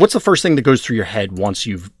the first thing that goes through your head once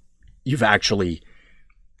you've actually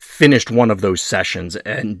finished one of those sessions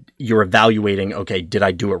and you're evaluating, okay, did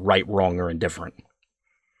I do it right, wrong, or indifferent?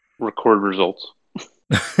 Record results.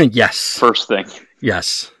 Yes. First thing.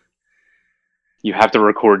 Yes. You have to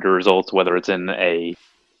record the results, whether it's in a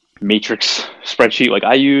matrix spreadsheet like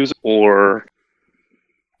I use, or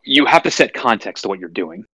you have to set context to what you're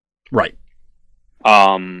doing. Right.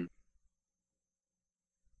 I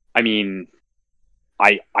mean,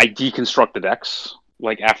 I deconstruct the decks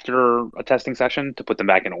like after a testing session to put them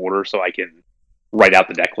back in order so I can write out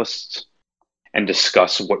the deck lists and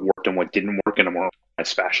discuss what worked and what didn't work in a more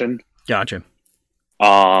organized fashion. Gotcha.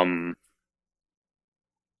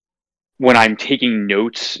 When I'm taking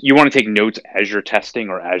notes, you want to take notes as you're testing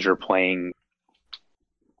or as you're playing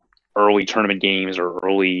early tournament games or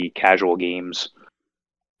early casual games,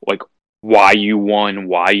 like why you won,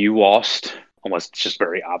 why you lost, unless it's just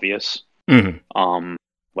very obvious.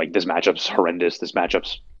 Like this matchup's horrendous, this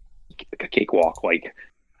matchup's a cakewalk. Like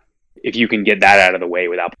if you can get that out of the way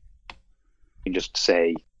without you can just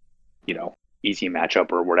say, you know, easy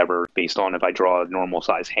matchup or whatever based on if I draw a normal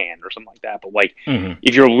size hand or something like that. But like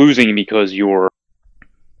if you're losing because 3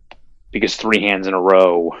 hands in a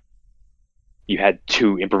row you had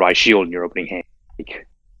 2 improvised shield in your opening hand, like,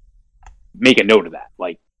 make a note of that.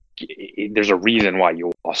 Like there's a reason why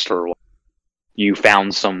you lost, or you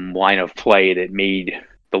found some line of play that made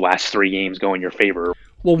the last 3 games go in your favor.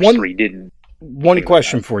 Well, 3 didn't. One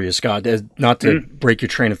question for you, Scott, not to break your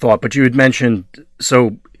train of thought, but you had mentioned,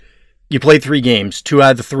 so you played 3 games, 2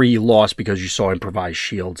 out of the 3 you lost because you saw improvised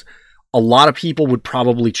shields. A lot of people would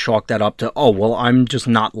probably chalk that up to, oh, well, I'm just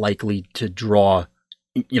not likely to draw,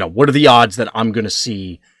 you know, what are the odds that I'm going to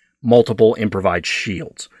see multiple improvised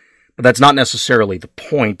shields? But that's not necessarily the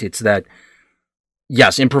point. It's that,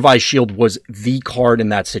 yes, improvised shield was the card in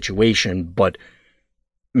that situation, but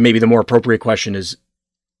maybe the more appropriate question is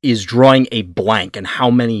drawing a blank, and how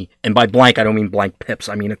many, and by blank I don't mean blank pips,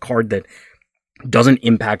 I mean a card that doesn't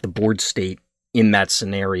impact the board state in that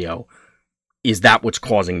scenario, is that what's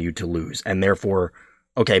causing you to lose? And therefore,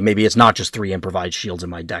 okay, maybe it's not just 3 improvised shields in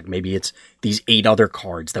my deck, maybe it's these 8 other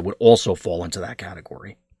cards that would also fall into that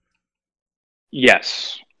category.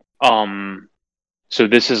 Yes. So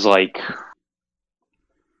this is like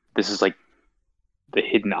the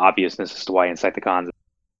hidden obviousness as to why Insecticons is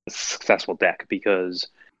a successful deck, because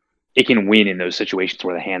it can win in those situations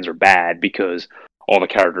where the hands are bad because all the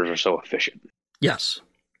characters are so efficient. Yes.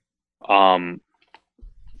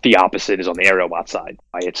 The opposite is on the Aerobot side.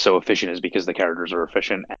 Why it's so efficient is because the characters are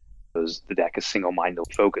efficient and because the deck is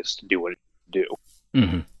single-mindedly focused to do what it do.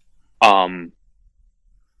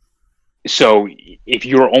 So if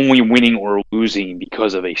you're only winning or losing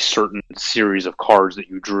because of a certain series of cards that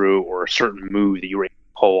you drew, or a certain move that you were able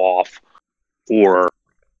to pull off, or,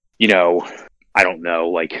 you know, I don't know,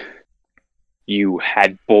 like you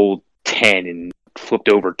had bold 10 and flipped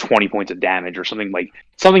over 20 points of damage or something, like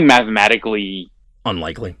something mathematically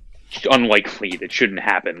unlikely that shouldn't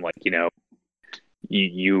happen. Like, you know,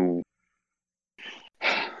 you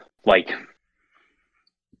like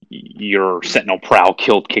your Sentinel Prowl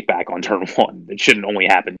killed kickback on turn 1. It shouldn't only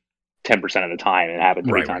happen 10% of the time, and it happened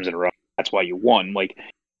 3 times in a row. That's why you won. Like,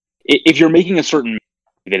 if you're making a certain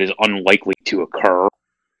that is unlikely to occur,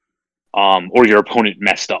 or your opponent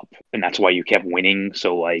messed up, and that's why you kept winning.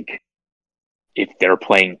 So, like, if they're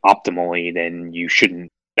playing optimally, then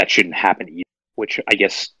that shouldn't happen either, which I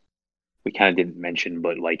guess we kind of didn't mention,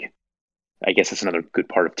 but, like, I guess that's another good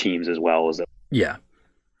part of teams as well, is that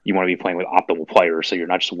you want to be playing with optimal players, so you're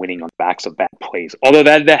not just winning on the backs of bad plays. Although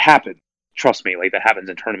that happens. Trust me, like, that happens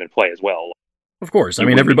in tournament play as well. Of course. I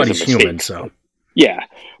mean, everybody's human, so. Yeah,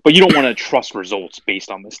 but you don't want to trust results based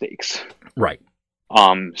on mistakes. Right.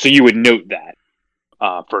 So you would note that,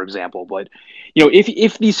 for example. But, you know,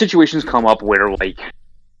 if these situations come up where, like,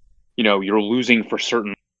 you know, you're losing for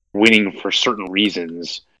certain, winning for certain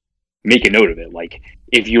reasons, make a note of it. Like,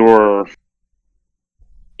 if you're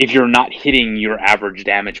not hitting your average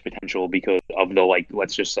damage potential because of the, like,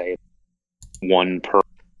 let's just say 1 per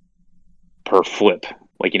flip,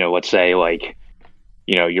 like, you know, let's say, like,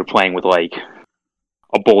 you know, you're playing with, like,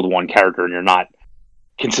 a bold 1 character and you're not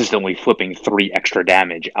consistently flipping 3 extra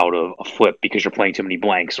damage out of a flip because you're playing too many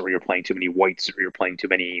blanks, or you're playing too many whites, or you're playing too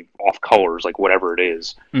many off colors, like, whatever it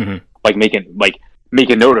is. Like, make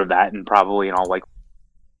a note of that, and probably, you know, like,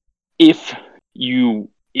 if you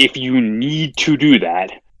need to do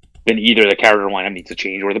that, then either the character lineup needs to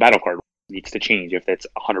change or the battle card needs to change if that's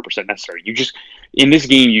 100% necessary. In this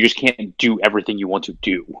game, you just can't do everything you want to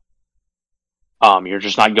do. You're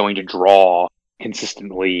just not going to draw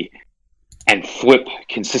consistently and flip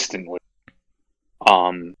consistently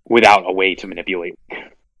without a way to manipulate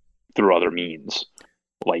through other means,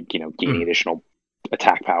 like, you know, gaining additional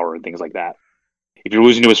attack power and things like that. If you're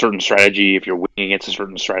losing to a certain strategy, if you're winning against a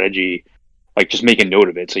certain strategy, like, just make a note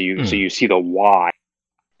of it so you see the why.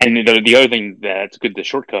 And the other thing that's good to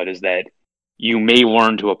shortcut is that you may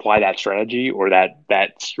learn to apply that strategy or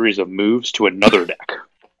that series of moves to another deck.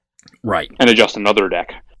 Right. And adjust another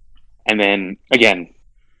deck. And then, again,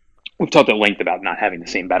 we've talked at length about not having the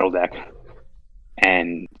same battle deck.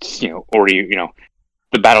 And, you know,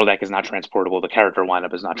 the battle deck is not transportable, the character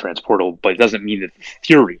lineup is not transportable, but it doesn't mean that the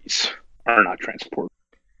theories are not transportable.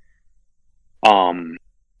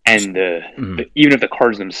 And even if the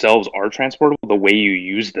cards themselves are transportable, the way you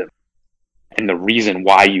use them and the reason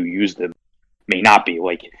why you use them may not be.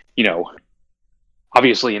 Like, you know,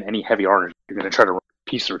 obviously in any heavy armor, you're going to try to run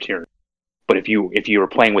Peace Through Tyranny. But if you were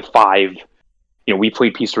playing with 5, we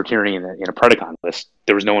played Peace Through Tyranny in a Predacon list.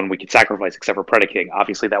 There was no one we could sacrifice except for Predaking.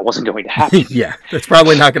 Obviously, that wasn't going to happen. Yeah, that's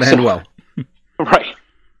probably not going to end well. Right.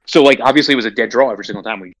 So, obviously it was a dead draw every single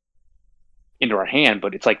time we into our hand,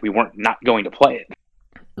 but it's we weren't not going to play it.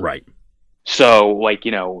 Right. So,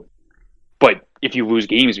 but if you lose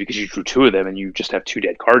games because you drew 2 of them and you just have 2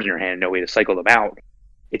 dead cards in your hand, no way to cycle them out,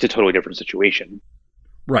 it's a totally different situation.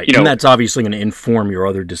 Right. And that's obviously going to inform your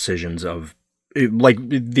other decisions of,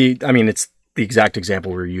 it's the exact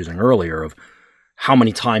example we were using earlier of how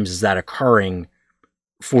many times is that occurring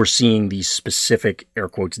foreseeing these specific, air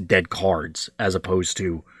quotes, dead cards, as opposed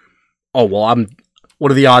to,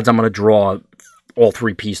 what are the odds I'm going to draw all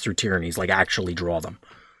 3 Peace Through Tyrannies, actually draw them?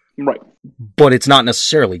 Right. But it's not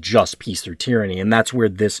necessarily just Peace Through Tyranny, and that's where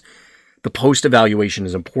the post-evaluation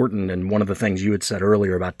is important, and one of the things you had said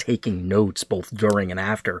earlier about taking notes both during and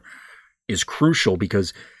after is crucial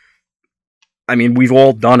because, we've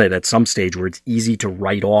all done it at some stage where it's easy to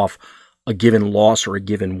write off a given loss or a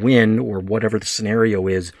given win or whatever the scenario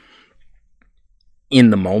is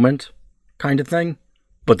in the moment kind of thing.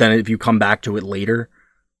 But then if you come back to it later,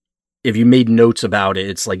 if you made notes about it,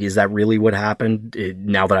 it's is that really what happened?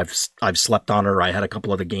 Now that I've slept on it, or I had a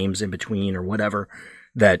couple other games in between or whatever,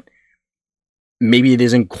 that maybe it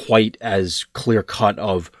isn't quite as clear cut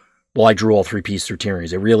of, I drew all 3 Peace Through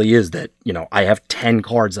Tyrannies. It really is that, I have 10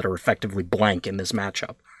 cards that are effectively blank in this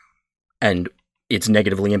matchup. And it's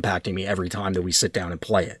negatively impacting me every time that we sit down and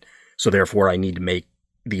play it. So therefore, I need to make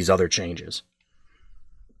these other changes.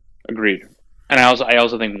 Agreed. And I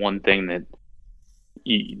also think one thing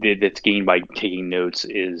that's gained by taking notes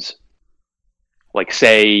is,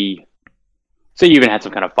 say you even had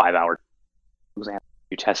some kind of 5-hour example,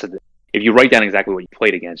 you tested it. If you write down exactly what you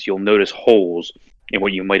played against, you'll notice holes in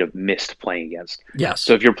what you might have missed playing against. Yes.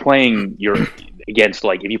 So if you're playing against,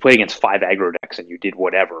 if you play against 5 aggro decks and you did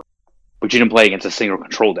whatever, but you didn't play against a single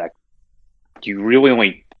control deck, you really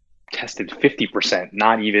only tested 50%,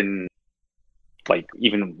 not even,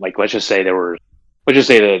 let's just say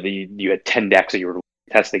that you had 10 decks that you were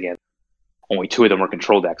testing against. Only 2 of them were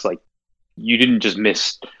control decks. You didn't just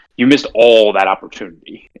you missed all that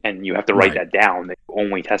opportunity, and you have to write that down. That you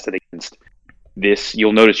only tested against this.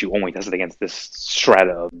 You'll notice you only tested against this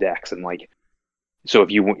strata of decks, and so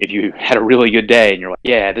if you had a really good day and you're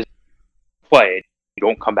this play, you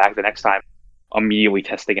don't come back the next time, immediately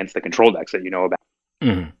test against the control decks that you know about,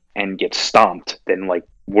 and get stomped. Then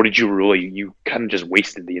what did you kind of just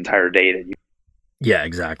wasted the entire day that you. Yeah,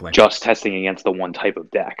 exactly. Just testing against the one type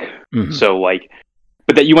of deck. Mm-hmm. So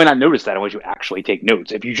but that you might not notice that unless you actually take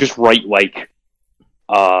notes. If you just write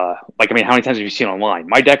how many times have you seen online?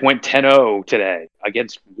 My deck went 10-0 today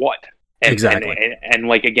against what? Exactly.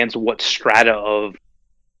 And against what strata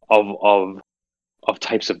of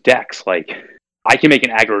types of decks? I can make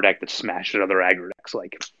an aggro deck that smashed another aggro decks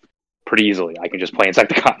pretty easily. I can just play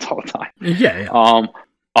Insecticons all the time. Yeah.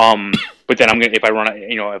 But then if I run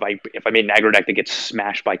if I made an aggro deck that gets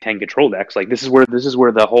smashed by 10 control decks, this is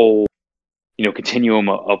where the whole continuum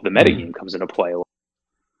of the metagame comes into play.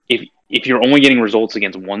 If you're only getting results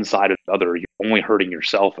against one side or the other, you're only hurting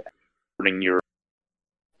yourself, hurting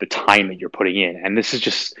the time that you're putting in. And this is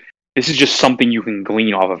just something you can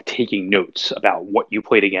glean off of taking notes about what you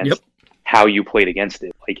played against, how you played against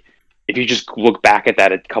it. If you just look back at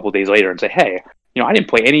that a couple of days later and say, hey, I didn't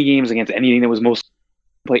play any games against anything that was mostly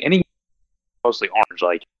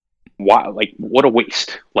orange. Why? What a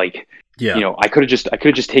waste. I could have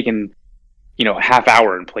just taken a half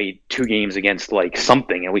hour and played 2 games against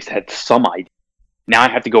something, at least had some idea. Now I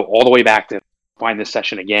have to go all the way back to find this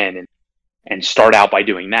session again and start out by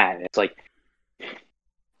doing that. And it's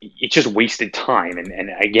it's just wasted time.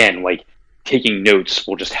 And again, taking notes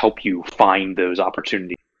will just help you find those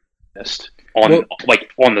opportunities on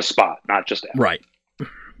the spot, not just after. Right.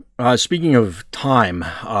 Speaking of time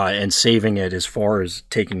and saving it as far as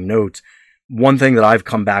taking notes, one thing that I've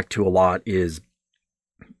come back to a lot is,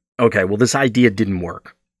 okay, well, this idea didn't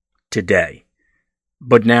work today,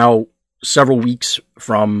 but now several weeks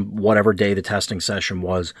from whatever day the testing session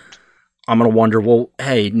was, I'm going to wonder, well,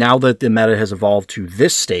 hey, now that the meta has evolved to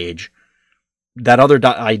this stage, that other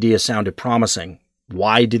idea sounded promising.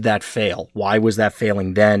 Why did that fail? Why was that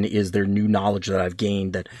failing then? Is there new knowledge that I've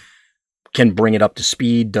gained that can bring it up to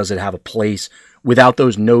speed? Does it have a place? Without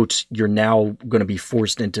those notes, you're now going to be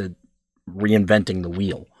forced into reinventing the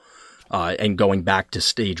wheel and going back to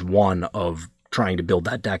stage 1 of trying to build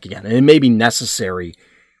that deck again. And it may be necessary,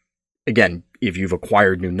 again, if you've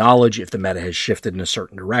acquired new knowledge, if the meta has shifted in a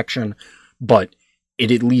certain direction, but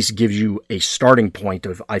it at least gives you a starting point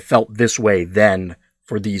of, I felt this way then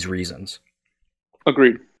for these reasons.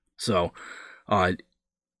 Agreed. So, I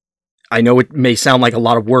know it may sound like a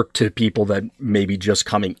lot of work to people that may be just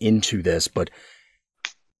coming into this, but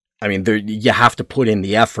I mean, you have to put in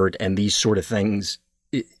the effort, and these sort of things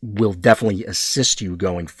will definitely assist you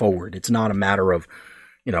going forward. It's not a matter of,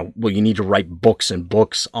 well, you need to write books and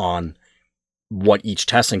books on what each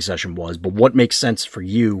testing session was, but what makes sense for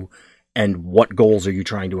you and what goals are you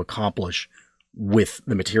trying to accomplish with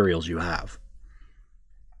the materials you have?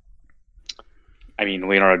 I mean,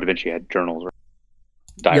 Leonardo da Vinci had journals, right?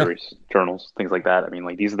 Diaries, journals, things like that. I mean,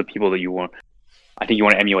 like, these are the people that you want. I think you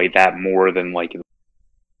want to emulate that more than like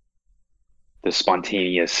the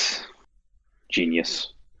spontaneous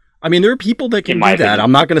genius. I mean, there are people that can do that. Opinion.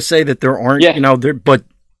 I'm not going to say that there aren't, but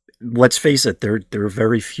let's face it, there are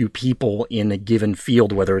very few people in a given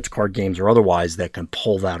field, whether it's card games or otherwise, that can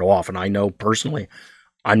pull that off. And I know personally,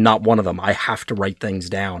 I'm not one of them. I have to write things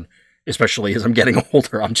down, especially as I'm getting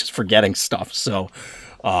older. I'm just forgetting stuff. So,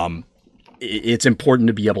 it's important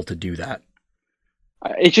to be able to do that.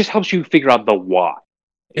 It just helps you figure out the why.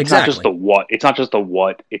 It's not just the what. It's not just the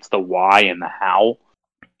what. It's the why and the how.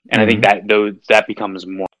 And I think that becomes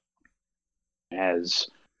more as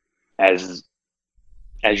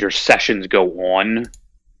your sessions go on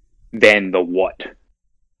than the what.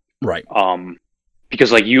 Right.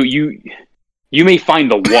 Because like you may find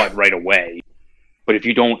the what right away, but if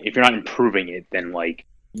you're not improving it, then like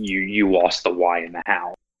you lost the why and the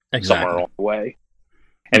how. Exactly. Somewhere along the way.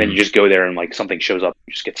 And then you just go there and like something shows up,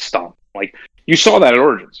 you just get stumped. Like you saw that at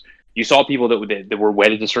Origins. You saw people that were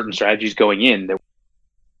wedded to certain strategies going in that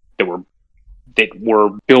were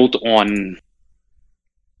built on,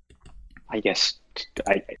 I guess,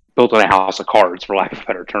 built on a house of cards, for lack of a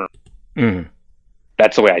better term. Mm.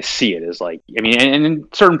 That's the way I see it. Is like, I mean, and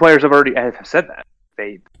certain players have said that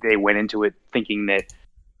they went into it thinking that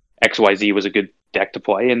XYZ was a good deck to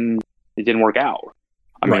play, and it didn't work out.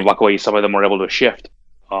 I mean, luckily, some of them were able to shift.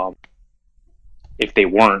 If they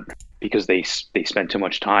weren't, because they spent too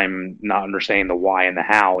much time not understanding the why and the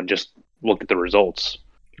how, and just looked at the results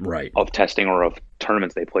of testing or of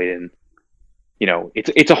tournaments they played in.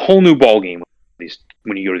 It's a whole new ballgame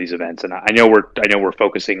when you go to these events. And I know we're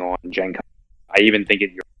focusing on Gen Con. I even think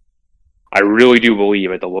I really do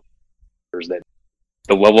believe at the local that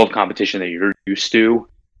the level of competition that you're used to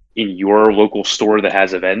in your local store that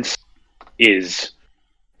has events is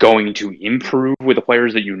going to improve with the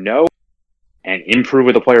players that you know, and improve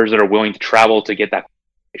with the players that are willing to travel to get that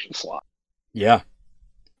slot. Yeah.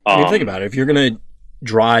 I mean, think about it. If you're going to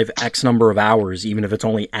drive X number of hours, even if it's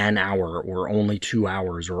only an hour or only 2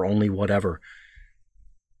 hours or only whatever,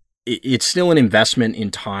 it's still an investment in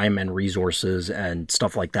time and resources and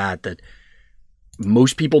stuff like that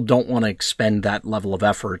most people don't want to expend that level of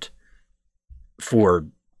effort for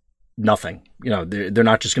nothing. They're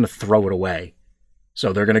not just going to throw it away.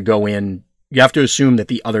 So they're going to go in. You have to assume that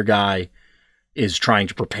the other guy is trying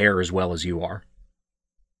to prepare as well as you are.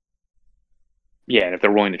 Yeah, and if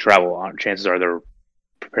they're willing to travel, chances are they're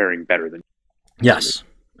preparing better than you. Yes,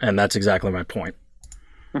 and that's exactly my point.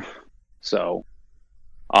 So,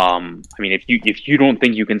 I mean, if you don't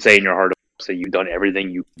think you can say in your heart that you've done everything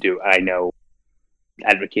you can do, I know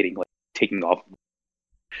advocating like taking off,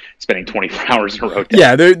 spending 24 hours in a row.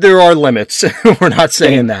 Yeah, there are limits. We're not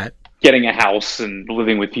saying that. Getting a house and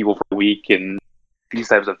living with people for a week and these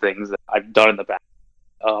types of things that I've done in the past.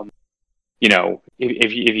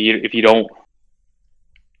 If you don't,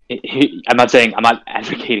 I'm not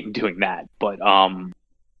advocating doing that, but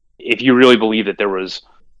if you really believe that there was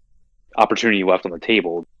opportunity left on the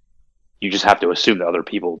table, you just have to assume that other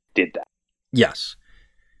people did that. Yes.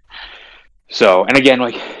 So, and again,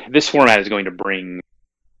 like this format is going to bring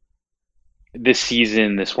this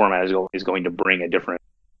season. This format is going to bring a different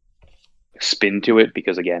spin to it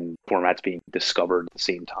because again, formats being discovered at the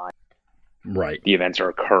same time. Right. The events are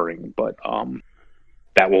occurring, but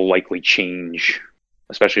that will likely change,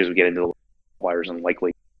 especially as we get into the wires, and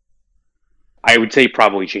likely, I would say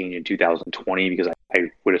probably change in 2020 because I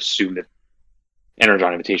would assume that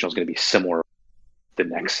Energon Invitational is going to be similar to the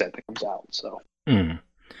next set that comes out. So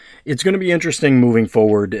it's going to be interesting moving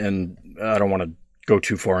forward, and I don't want to go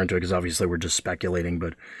too far into it because obviously we're just speculating,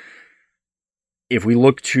 but if we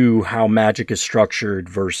look to how Magic is structured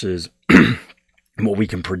versus what we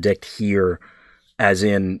can predict here, as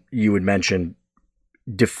in you would mention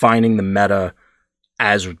defining the meta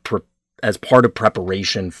as part of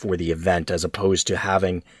preparation for the event, as opposed to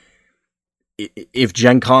having, if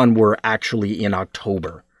Gen Con were actually in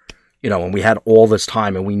October, and we had all this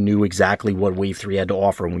time and we knew exactly what Wave 3 had to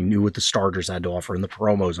offer and we knew what the starters had to offer and the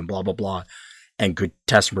promos and blah, blah, blah. and could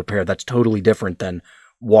test and prepare. That's totally different than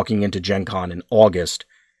walking into Gen Con in August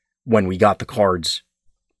when we got the cards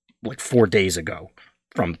like 4 days ago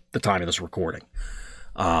from the time of this recording.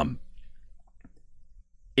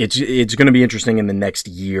 It's going to be interesting in the next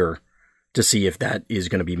year to see if that is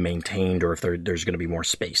going to be maintained or if there's going to be more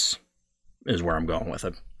space, is where I'm going with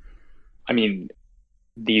it. I mean,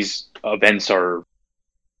 these events are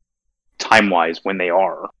time-wise when they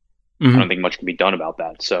are. I don't think much can be done about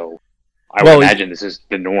that. So I would imagine this is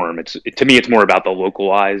the norm. To me, it's more about the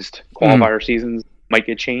localized qualifier seasons might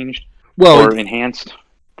get changed or enhanced.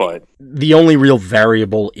 But the only real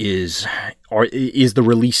variable is the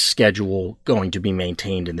release schedule going to be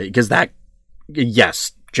maintained? Because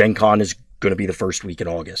yes, Gen Con is going to be the first week in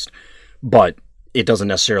August, but it doesn't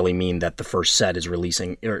necessarily mean that the first set is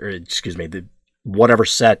releasing, whatever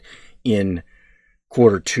set in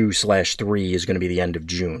Q2/3 is going to be the end of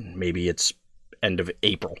June. Maybe it's end of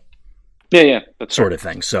April. Yeah, that's sort of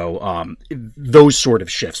thing. So those sort of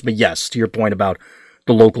shifts. But yes, to your point about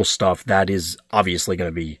the local stuff, that is obviously going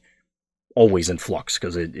to be always in flux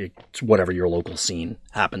because it's whatever your local scene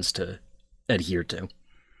happens to adhere to.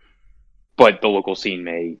 But the local scene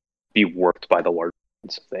may be warped by the large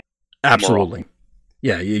thing. Absolutely.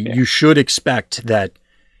 Yeah, you should expect that,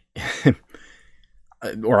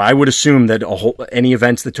 or I would assume that any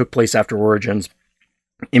events that took place after Origins,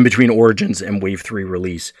 in between Origins and Wave 3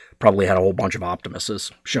 release, probably had a whole bunch of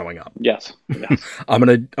Optimuses showing up. Yes. I'm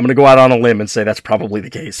gonna go out on a limb and say that's probably the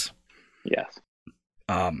case. Yes.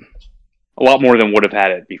 A lot more than would have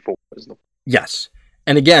had it before. Yes.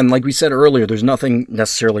 And again, like we said earlier, there's nothing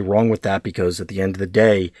necessarily wrong with that because at the end of the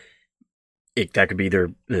day, that could be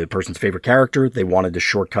the person's favorite character. They wanted to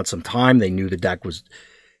shortcut some time. They knew the deck was...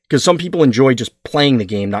 Because some people enjoy just playing the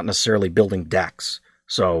game, not necessarily building decks.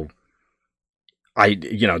 So, they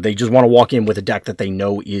just want to walk in with a deck that they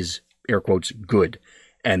know is, air quotes, good.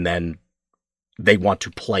 And then they want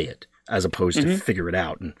to play it as opposed to figure it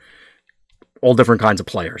out. And all different kinds of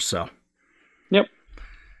players, so... Yep.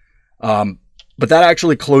 But that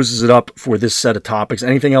actually closes it up for this set of topics.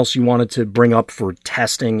 Anything else you wanted to bring up for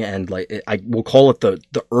testing and we'll call it the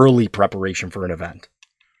early preparation for an event?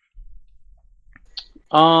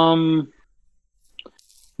 No,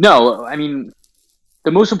 I mean, the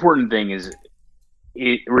most important thing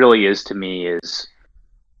it really is to me is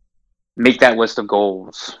make that list of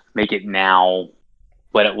goals, make it now,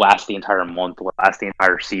 let it last the entire month, let it last the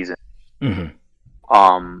entire season.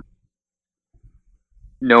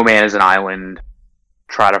 No man is an island.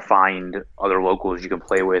 Try to find other locals you can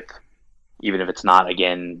play with, even if it's not,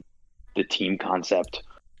 again, the team concept.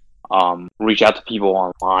 Reach out to people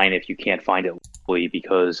online if you can't find it locally,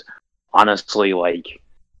 because honestly,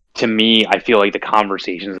 to me, I feel like the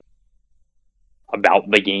conversations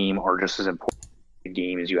about the game are just as important as the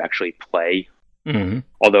game as you actually play.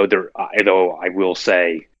 Although I will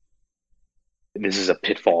say, this is a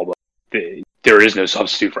pitfall, but there is no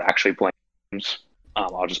substitute for actually playing games.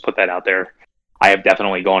 I'll just put that out there. I have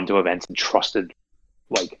definitely gone to events and trusted,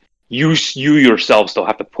 you yourself still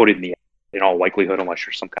have to put in all likelihood, unless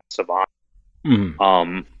you're some kind of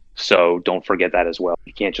savant. So don't forget that as well.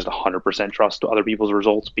 You can't just 100% trust other people's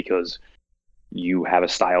results because you have a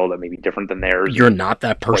style that may be different than theirs. You're not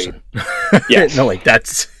that person. Yes. No,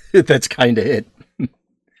 that's kind of it.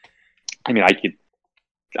 I mean, I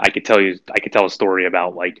could tell a story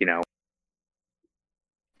about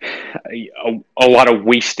a lot of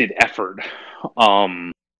wasted effort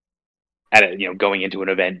at going into an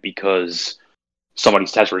event because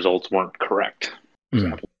somebody's test results weren't correct. For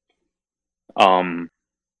example.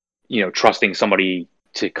 Trusting somebody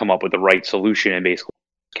to come up with the right solution and basically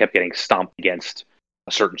kept getting stomped against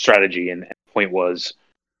a certain strategy. And the point was,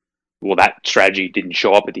 well, that strategy didn't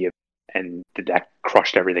show up at the event and the deck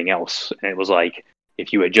crushed everything else. And it was like,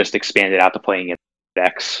 if you had just expanded out to playing in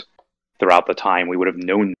decks throughout the time, we would have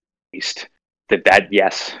known at least that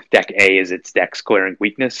yes, deck A is its deck's glaring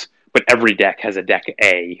weakness, but every deck has a deck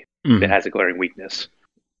A that has a glaring weakness.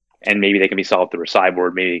 And maybe they can be solved through a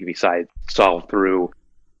sideboard, maybe they can be solved through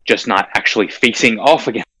just not actually facing off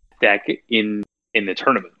against the deck in the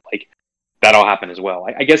tournament. That'll happen as well.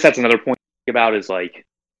 I guess that's another point to think about is the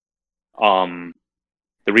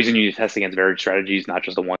reason you test against varied strategies, not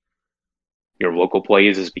just the one your local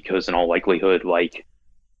plays, is because in all likelihood,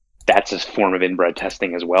 that's a form of inbred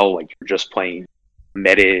testing as well. You're just playing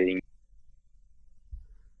meta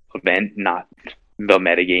event, not the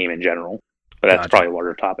meta game in general. But that's probably a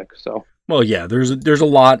larger topic. So, well, yeah, there's a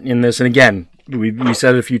lot in this, and again, we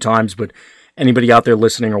said it a few times, but anybody out there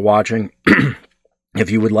listening or watching,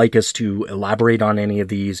 if you would like us to elaborate on any of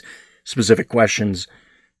these specific questions,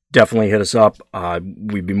 definitely hit us up.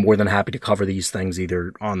 We'd be more than happy to cover these things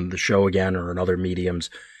either on the show again or in other mediums.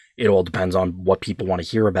 It all depends on what people want to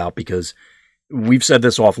hear about, because we've said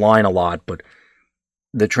this offline a lot, but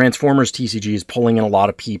the Transformers TCG is pulling in a lot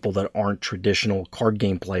of people that aren't traditional card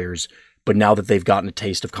game players, but now that they've gotten a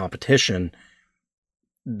taste of competition,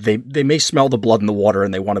 they may smell the blood in the water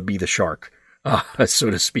and they want to be the shark,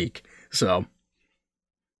 so to speak. So,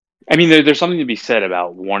 I mean, there's something to be said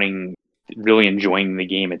about really enjoying the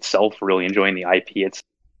game itself, really enjoying the IP itself,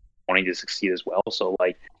 wanting to succeed as well. So,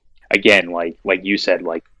 like, again, like you said,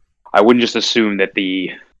 like, I wouldn't just assume that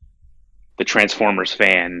the Transformers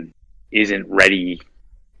fan isn't ready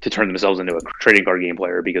to turn themselves into a trading card game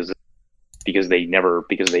player because they never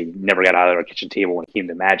got out of their kitchen table when it came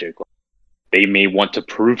to Magic. They may want to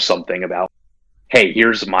prove something about, hey,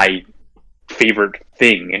 here's my favorite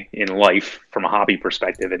thing in life from a hobby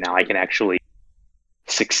perspective, and now I can actually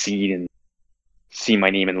succeed and see my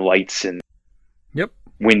name in lights and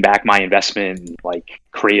win back my investment and, like,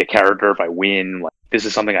 create a character if I win. Like, this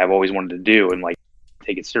is something I've always wanted to do, and, like,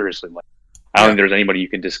 take it seriously. Like, I don't think there's anybody you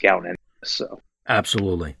can discount in this, so.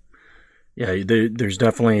 Absolutely. Yeah, there's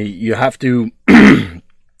definitely, you have to,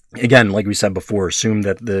 again, like we said before, assume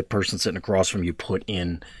that the person sitting across from you put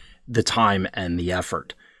in the time and the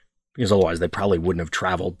effort, because otherwise they probably wouldn't have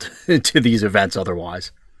traveled to these events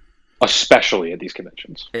otherwise. Especially at these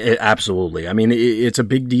conventions. Absolutely. I mean, it's a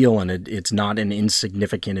big deal, and it's not an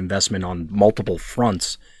insignificant investment on multiple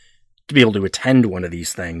fronts to be able to attend one of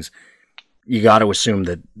these things. You got to assume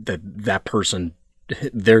that person,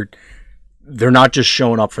 they're not just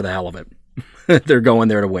showing up for the hell of it. They're going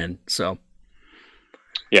there to win. So,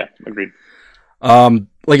 yeah, agreed.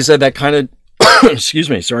 Like I said, that kind of excuse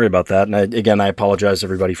me, sorry about that. And I apologize to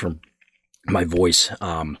everybody for my voice.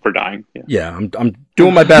 For dying. Yeah, I'm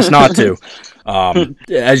doing my best not to.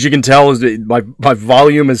 As you can tell, my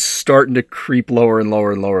volume is starting to creep lower and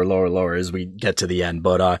lower and lower and lower and lower as we get to the end.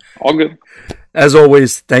 But all good. As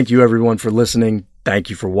always, thank you everyone for listening. Thank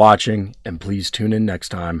you for watching, and please tune in next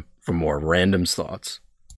time for more Random's Thoughts.